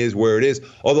line is where it is.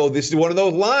 Although this is one of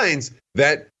those lines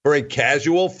that for a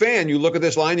casual fan, you look at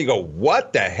this line, you go,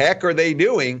 what the heck are they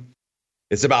doing?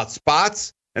 It's about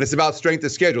spots and it's about strength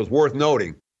of schedule. It's worth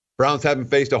noting. Browns haven't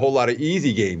faced a whole lot of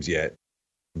easy games yet.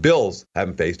 Bills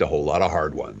haven't faced a whole lot of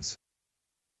hard ones.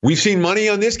 We've seen money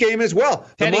on this game as well.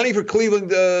 Teddy, the money for Cleveland,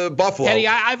 Buffalo. Teddy,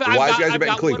 I've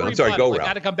got Cleveland. I'm sorry, go, Ralph. I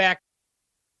got to come back.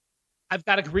 I've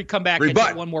got to come back and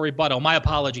get one more rebuttal. My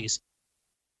apologies.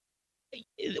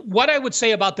 What I would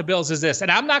say about the Bills is this, and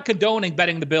I'm not condoning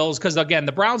betting the Bills because, again,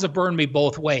 the Browns have burned me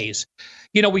both ways.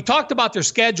 You know, we talked about their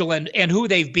schedule and who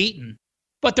they've beaten,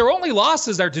 but their only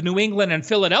losses are to New England and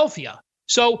Philadelphia.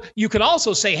 So you can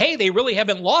also say, hey, they really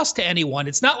haven't lost to anyone.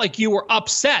 It's not like you were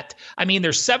upset. I mean,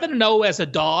 they're 7-0 as a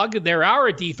dog. They are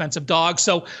a defensive dog.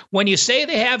 So when you say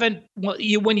they haven't,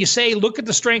 when you say look at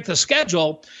the strength of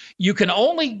schedule, you can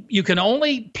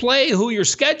only play who you're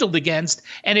scheduled against.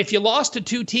 And if you lost to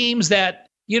two teams that,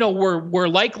 you know, were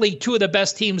likely two of the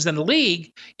best teams in the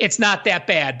league, it's not that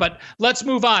bad. But let's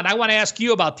move on. I want to ask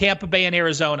you about Tampa Bay and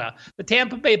Arizona. The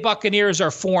Tampa Bay Buccaneers are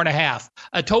 4.5,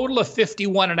 a total of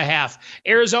 51.5.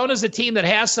 Arizona's a team that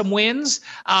has some wins,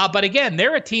 but again,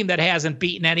 they're a team that hasn't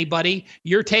beaten anybody.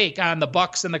 Your take on the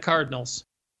Bucs and the Cardinals?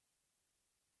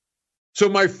 So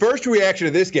my first reaction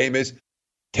to this game is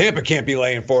Tampa can't be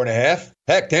laying 4.5.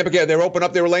 Heck, Tampa can't. They were open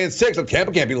up. They were laying 6. So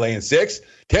Tampa can't be laying 6.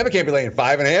 Tampa can't be laying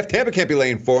 5.5. Tampa can't be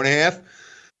laying 4.5.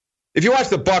 If you watch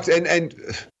the Bucs, and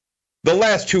the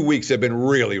last 2 weeks have been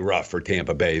really rough for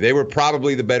Tampa Bay. They were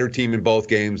probably the better team in both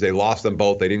games. They lost them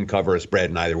both. They didn't cover a spread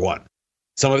in either one.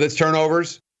 Some of it's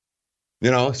turnovers.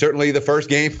 You know, certainly the first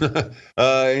game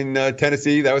in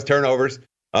Tennessee, that was turnovers.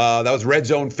 That was red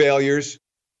zone failures,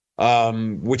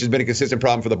 which has been a consistent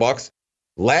problem for the Bucs.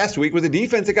 Last week was a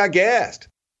defense that got gassed.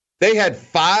 They had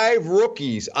 5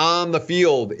 rookies on the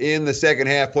field in the second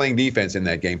half playing defense in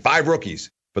that game. 5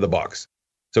 rookies for the Bucs.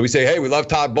 So we say, hey, we love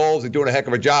Todd Bowles. He's doing a heck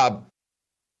of a job.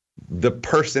 The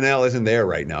personnel isn't there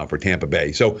right now for Tampa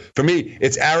Bay. So for me,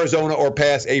 it's Arizona or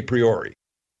pass a priori.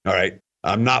 All right.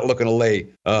 I'm not looking to lay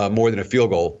more than a field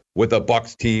goal with a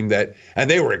Bucs team that, and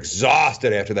they were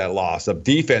exhausted after that loss. The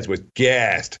defense was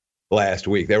gassed last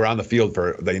week. They were on the field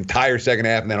for the entire second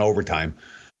half and then overtime,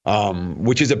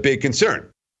 which is a big concern.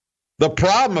 The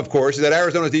problem, of course, is that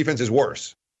Arizona's defense is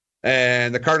worse.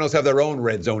 And the Cardinals have their own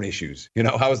red zone issues. You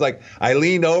know, I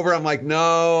leaned over. I'm like,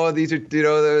 no, these are, you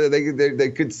know, they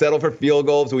could settle for field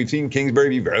goals. We've seen Kingsbury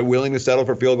be very willing to settle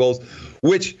for field goals,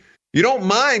 which you don't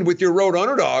mind with your road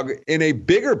underdog in a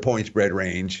bigger point spread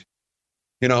range.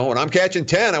 You know, when I'm catching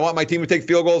 10, I want my team to take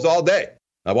field goals all day.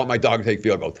 I want my dog to take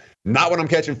field goals. Not when I'm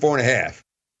catching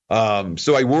 4.5.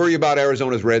 So I worry about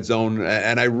Arizona's red zone,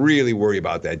 and I really worry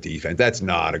about that defense. That's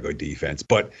not a good defense.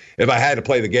 But if I had to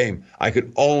play the game, I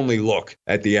could only look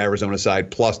at the Arizona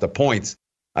side plus the points.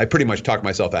 I pretty much talked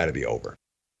myself out of the over.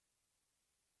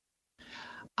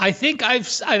 I think I've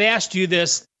asked you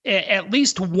this at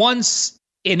least once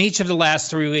in each of the last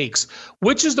 3 weeks.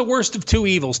 Which is the worst of two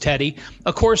evils, Teddy?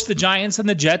 Of course, the Giants and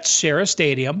the Jets share a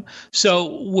stadium.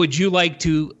 So would you like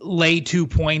to lay 2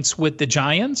 points with the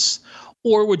Giants?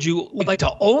 Or would you like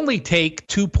to only take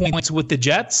 2 points with the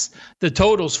Jets? The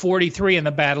total's 43 in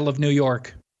the Battle of New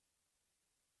York.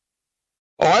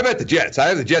 Oh, I bet the Jets. I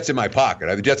have the Jets in my pocket. I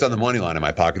have the Jets on the money line in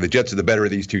my pocket. The Jets are the better of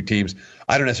these two teams.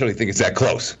 I don't necessarily think it's that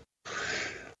close.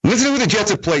 Listen to who the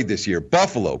Jets have played this year.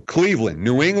 Buffalo, Cleveland,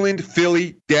 New England,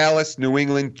 Philly, Dallas, New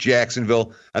England,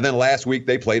 Jacksonville. And then last week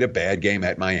they played a bad game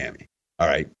at Miami. All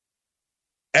right.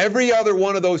 Every other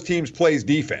one of those teams plays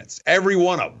defense. Every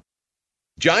one of them.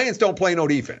 Giants don't play no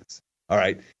defense. All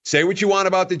right. Say what you want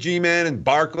about the G-Man and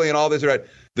Barkley and all this. Right?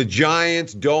 The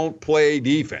Giants don't play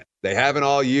defense. They haven't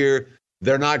all year.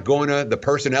 They're not going to. The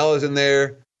personnel isn't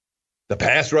there. The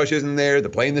pass rush isn't there. The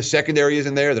play in the secondary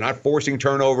isn't there. They're not forcing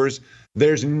turnovers.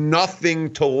 There's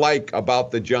nothing to like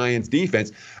about the Giants'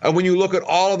 defense. And when you look at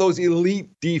all of those elite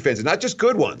defenses, not just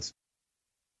good ones,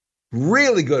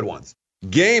 really good ones,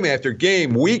 game after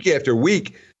game, week after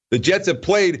week, the Jets have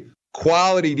played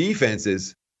quality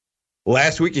defenses.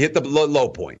 Last week, you hit the low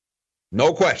point.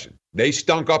 No question. They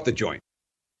stunk up the joint.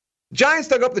 Giants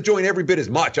stunk up the joint every bit as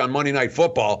much on Monday Night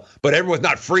Football, but everyone's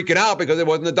not freaking out because it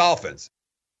wasn't the Dolphins.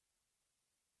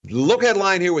 The look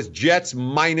headline here was Jets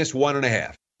minus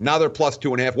 1.5. Now they're plus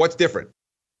 2.5. What's different?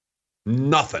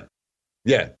 Nothing.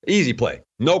 Yeah, easy play.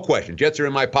 No question. Jets are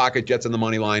in my pocket. Jets on the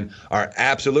money line are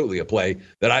absolutely a play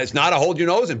that it's not a hold your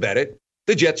nose and bet it.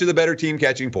 The Jets are the better team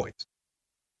catching points.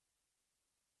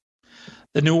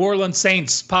 The New Orleans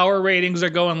Saints power ratings are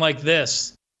going like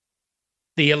this.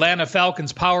 The Atlanta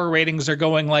Falcons power ratings are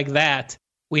going like that.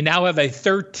 We now have a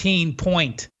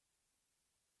 13-point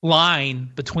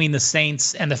line between the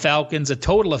Saints and the Falcons, a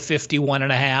total of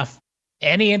 51.5.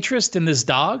 Any interest in this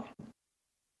dog?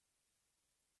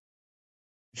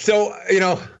 So,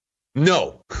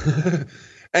 no.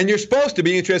 And you're supposed to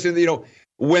be interested,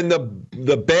 when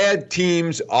the bad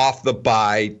teams off the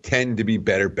bye tend to be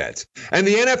better bets. And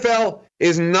the NFL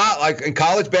is not like in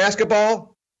college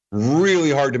basketball,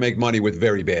 really hard to make money with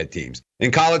very bad teams. In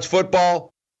college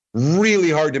football, really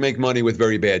hard to make money with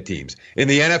very bad teams. In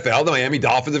the NFL, the Miami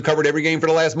Dolphins have covered every game for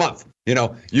the last month. You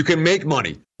know, you can make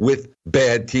money with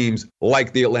bad teams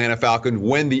like the Atlanta Falcons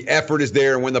when the effort is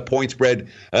there and when the point spread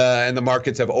and the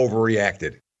markets have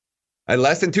overreacted. At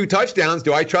less than 2 touchdowns,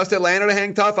 do I trust Atlanta to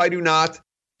hang tough? I do not.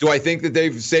 Do I think that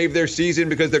they've saved their season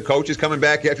because their coach is coming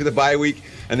back after the bye week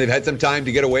and they've had some time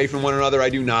to get away from one another? I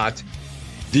do not.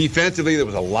 Defensively, there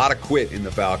was a lot of quit in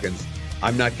the Falcons.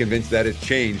 I'm not convinced that has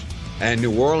changed. And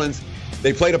New Orleans,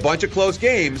 they played a bunch of close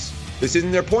games. This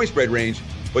isn't their point spread range,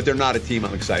 but they're not a team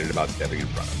I'm excited about stepping in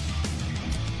front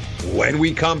of. When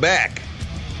we come back,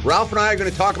 Ralph and I are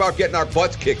going to talk about getting our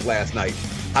butts kicked last night,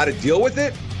 how to deal with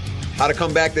it, how to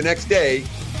come back the next day,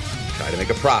 try to make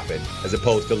a profit as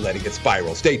opposed to letting it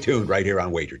spiral. Stay tuned right here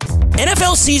on Wager Talk.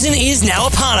 NFL season is now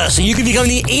upon us, and you can become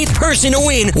the 8th person to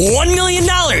win $1 million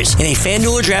in a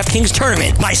FanDuel or DraftKings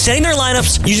tournament by setting their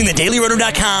lineups using the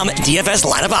DailyRoto.com DFS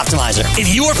lineup optimizer.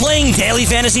 If you are playing daily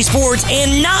fantasy sports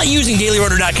and not using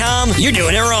DailyRoto.com, you're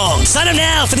doing it wrong. Sign up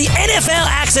now for the NFL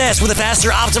access with a faster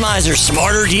optimizer,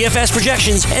 smarter DFS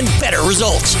projections, and better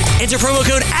results. Enter promo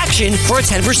code ACTION for a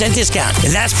 10% discount.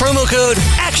 That's promo code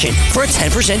ACTION for a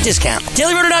 10% discount.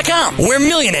 DailyRoto.com, where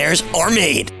millionaires are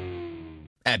made.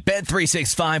 At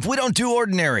Bet365, we don't do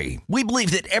ordinary. We believe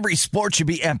that every sport should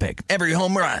be epic. Every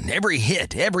home run, every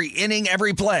hit, every inning,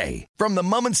 every play. From the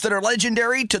moments that are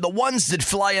legendary to the ones that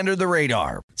fly under the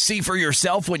radar. See for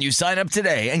yourself when you sign up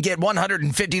today and get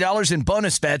 $150 in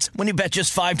bonus bets when you bet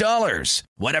just $5.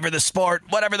 Whatever the sport,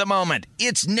 whatever the moment,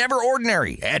 it's never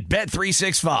ordinary at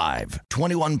Bet365.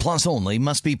 21 plus only.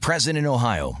 Must be present in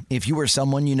Ohio. If you or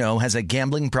someone you know has a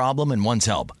gambling problem and wants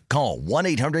help, call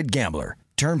 1-800-GAMBLER.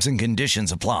 Terms and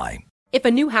conditions apply. If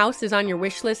a new house is on your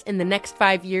wish list in the next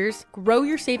 5 years, grow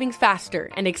your savings faster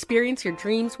and experience your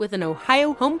dreams with an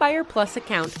Ohio Homebuyer Plus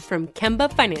account from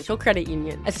Kemba Financial Credit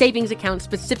Union. A savings account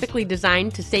specifically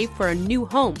designed to save for a new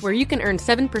home where you can earn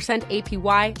 7%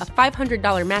 APY, a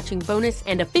 $500 matching bonus,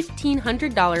 and a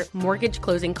 $1,500 mortgage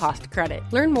closing cost credit.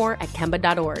 Learn more at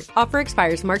Kemba.org. Offer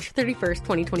expires March 31st,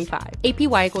 2025.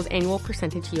 APY equals annual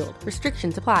percentage yield.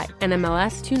 Restrictions apply.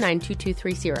 NMLS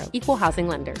 292230. Equal housing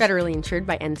lender. Federally insured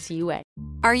by NCUA.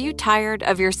 Are you tired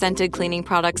of your scented cleaning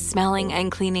products smelling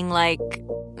and cleaning like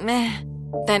meh?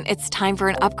 Then it's time for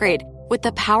an upgrade with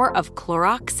the power of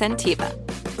Clorox Scentiva.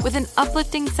 With an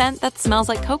uplifting scent that smells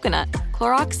like coconut,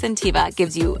 Clorox Scentiva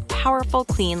gives you powerful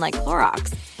clean like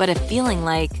Clorox, but a feeling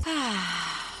like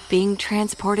being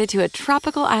transported to a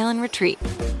tropical island retreat.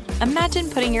 Imagine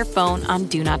putting your phone on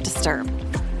Do Not Disturb,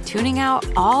 tuning out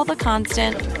all the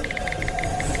constant,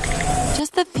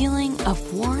 just the feeling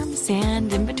of warm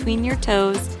sand in between your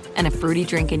toes and a fruity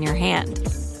drink in your hand.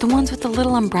 The ones with the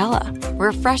little umbrella.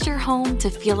 Refresh your home to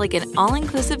feel like an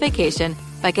all-inclusive vacation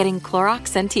by getting Clorox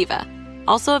Scentiva.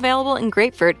 Also available in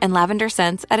grapefruit and lavender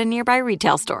scents at a nearby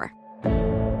retail store.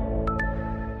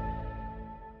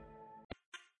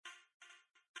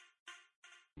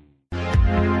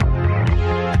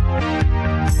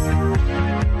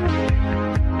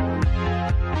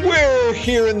 We're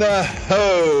here in the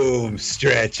home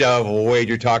stretch of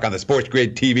Wager Talk on the Sports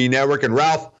Grid TV network. And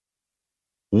Ralph,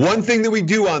 one thing that we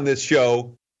do on this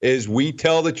show is we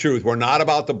tell the truth. We're not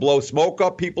about to blow smoke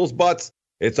up people's butts.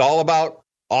 It's all about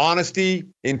honesty,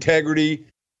 integrity,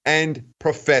 and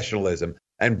professionalism.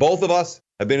 And both of us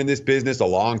have been in this business a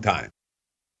long time.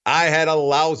 I had a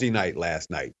lousy night last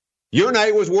night. Your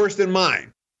night was worse than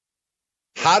mine.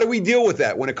 How do we deal with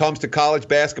that when it comes to college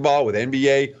basketball, with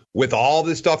NBA, with all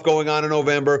this stuff going on in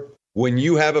November, when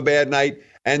you have a bad night?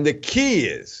 And the key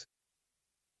is,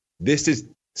 this is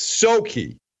so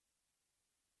key.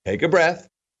 Take a breath.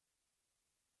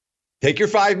 Take your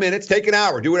 5 minutes. Take an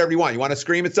hour. Do whatever you want. You want to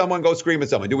scream at someone? Go scream at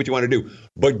someone. Do what you want to do.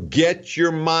 But get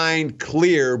your mind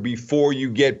clear before you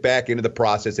get back into the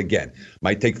process again.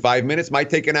 Might take 5 minutes. Might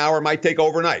take an hour. Might take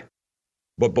overnight.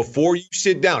 But before you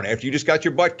sit down, after you just got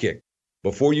your butt kicked,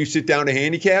 before you sit down to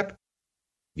handicap,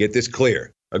 get this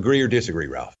clear. Agree or disagree,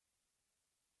 Ralph?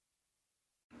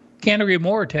 Can't agree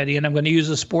more, Teddy, and I'm going to use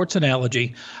a sports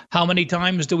analogy. How many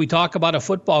times do we talk about a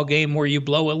football game where you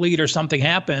blow a lead or something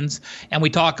happens, and we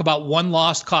talk about one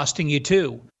loss costing you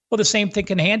two? Well, the same thing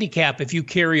can handicap if you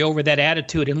carry over that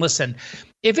attitude. And listen,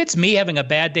 if it's me having a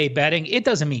bad day betting, it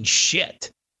doesn't mean shit.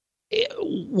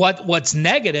 What's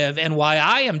negative and why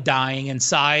I am dying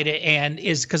inside and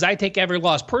is because I take every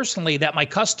loss personally that my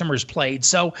customers played.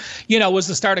 So, it was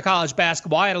the start of college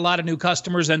basketball. I had a lot of new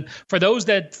customers. And for those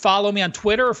that follow me on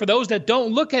Twitter, or for those that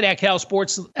don't look at Cal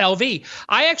Sports LV,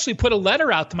 I actually put a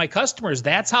letter out to my customers.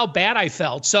 That's how bad I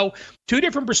felt. So Two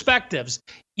different perspectives.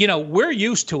 We're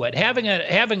used to it. Having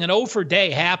an over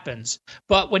day happens.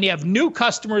 But when you have new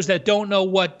customers that don't know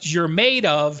what you're made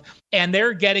of and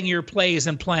they're getting your plays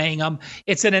and playing them,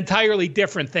 it's an entirely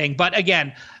different thing. But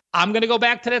again, I'm going to go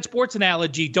back to that sports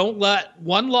analogy. Don't let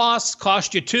one loss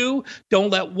cost you two. Don't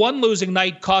let one losing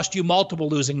night cost you multiple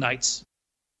losing nights.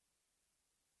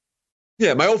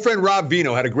 Yeah, my old friend Rob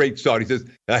Vino had a great thought. He says,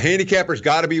 a handicapper's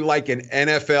got to be like an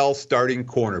NFL starting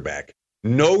cornerback.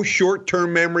 No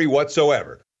short-term memory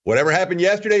whatsoever. Whatever happened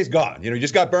yesterday is gone. You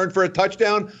just got burned for a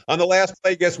touchdown on the last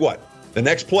play. Guess what? The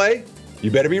next play, you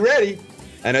better be ready.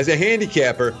 And as a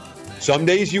handicapper, some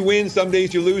days you win, some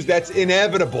days you lose. That's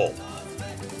inevitable.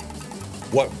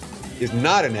 What is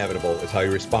not inevitable is how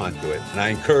you respond to it. And I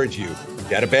encourage you, if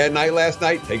you had a bad night last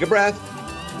night, take a breath,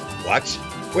 watch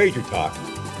Wager Talk,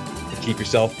 and keep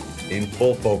yourself in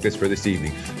full focus for this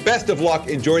evening. Best of luck.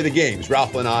 Enjoy the games.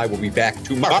 Ralph and I will be back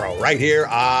tomorrow right here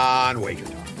on Wager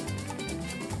Talk.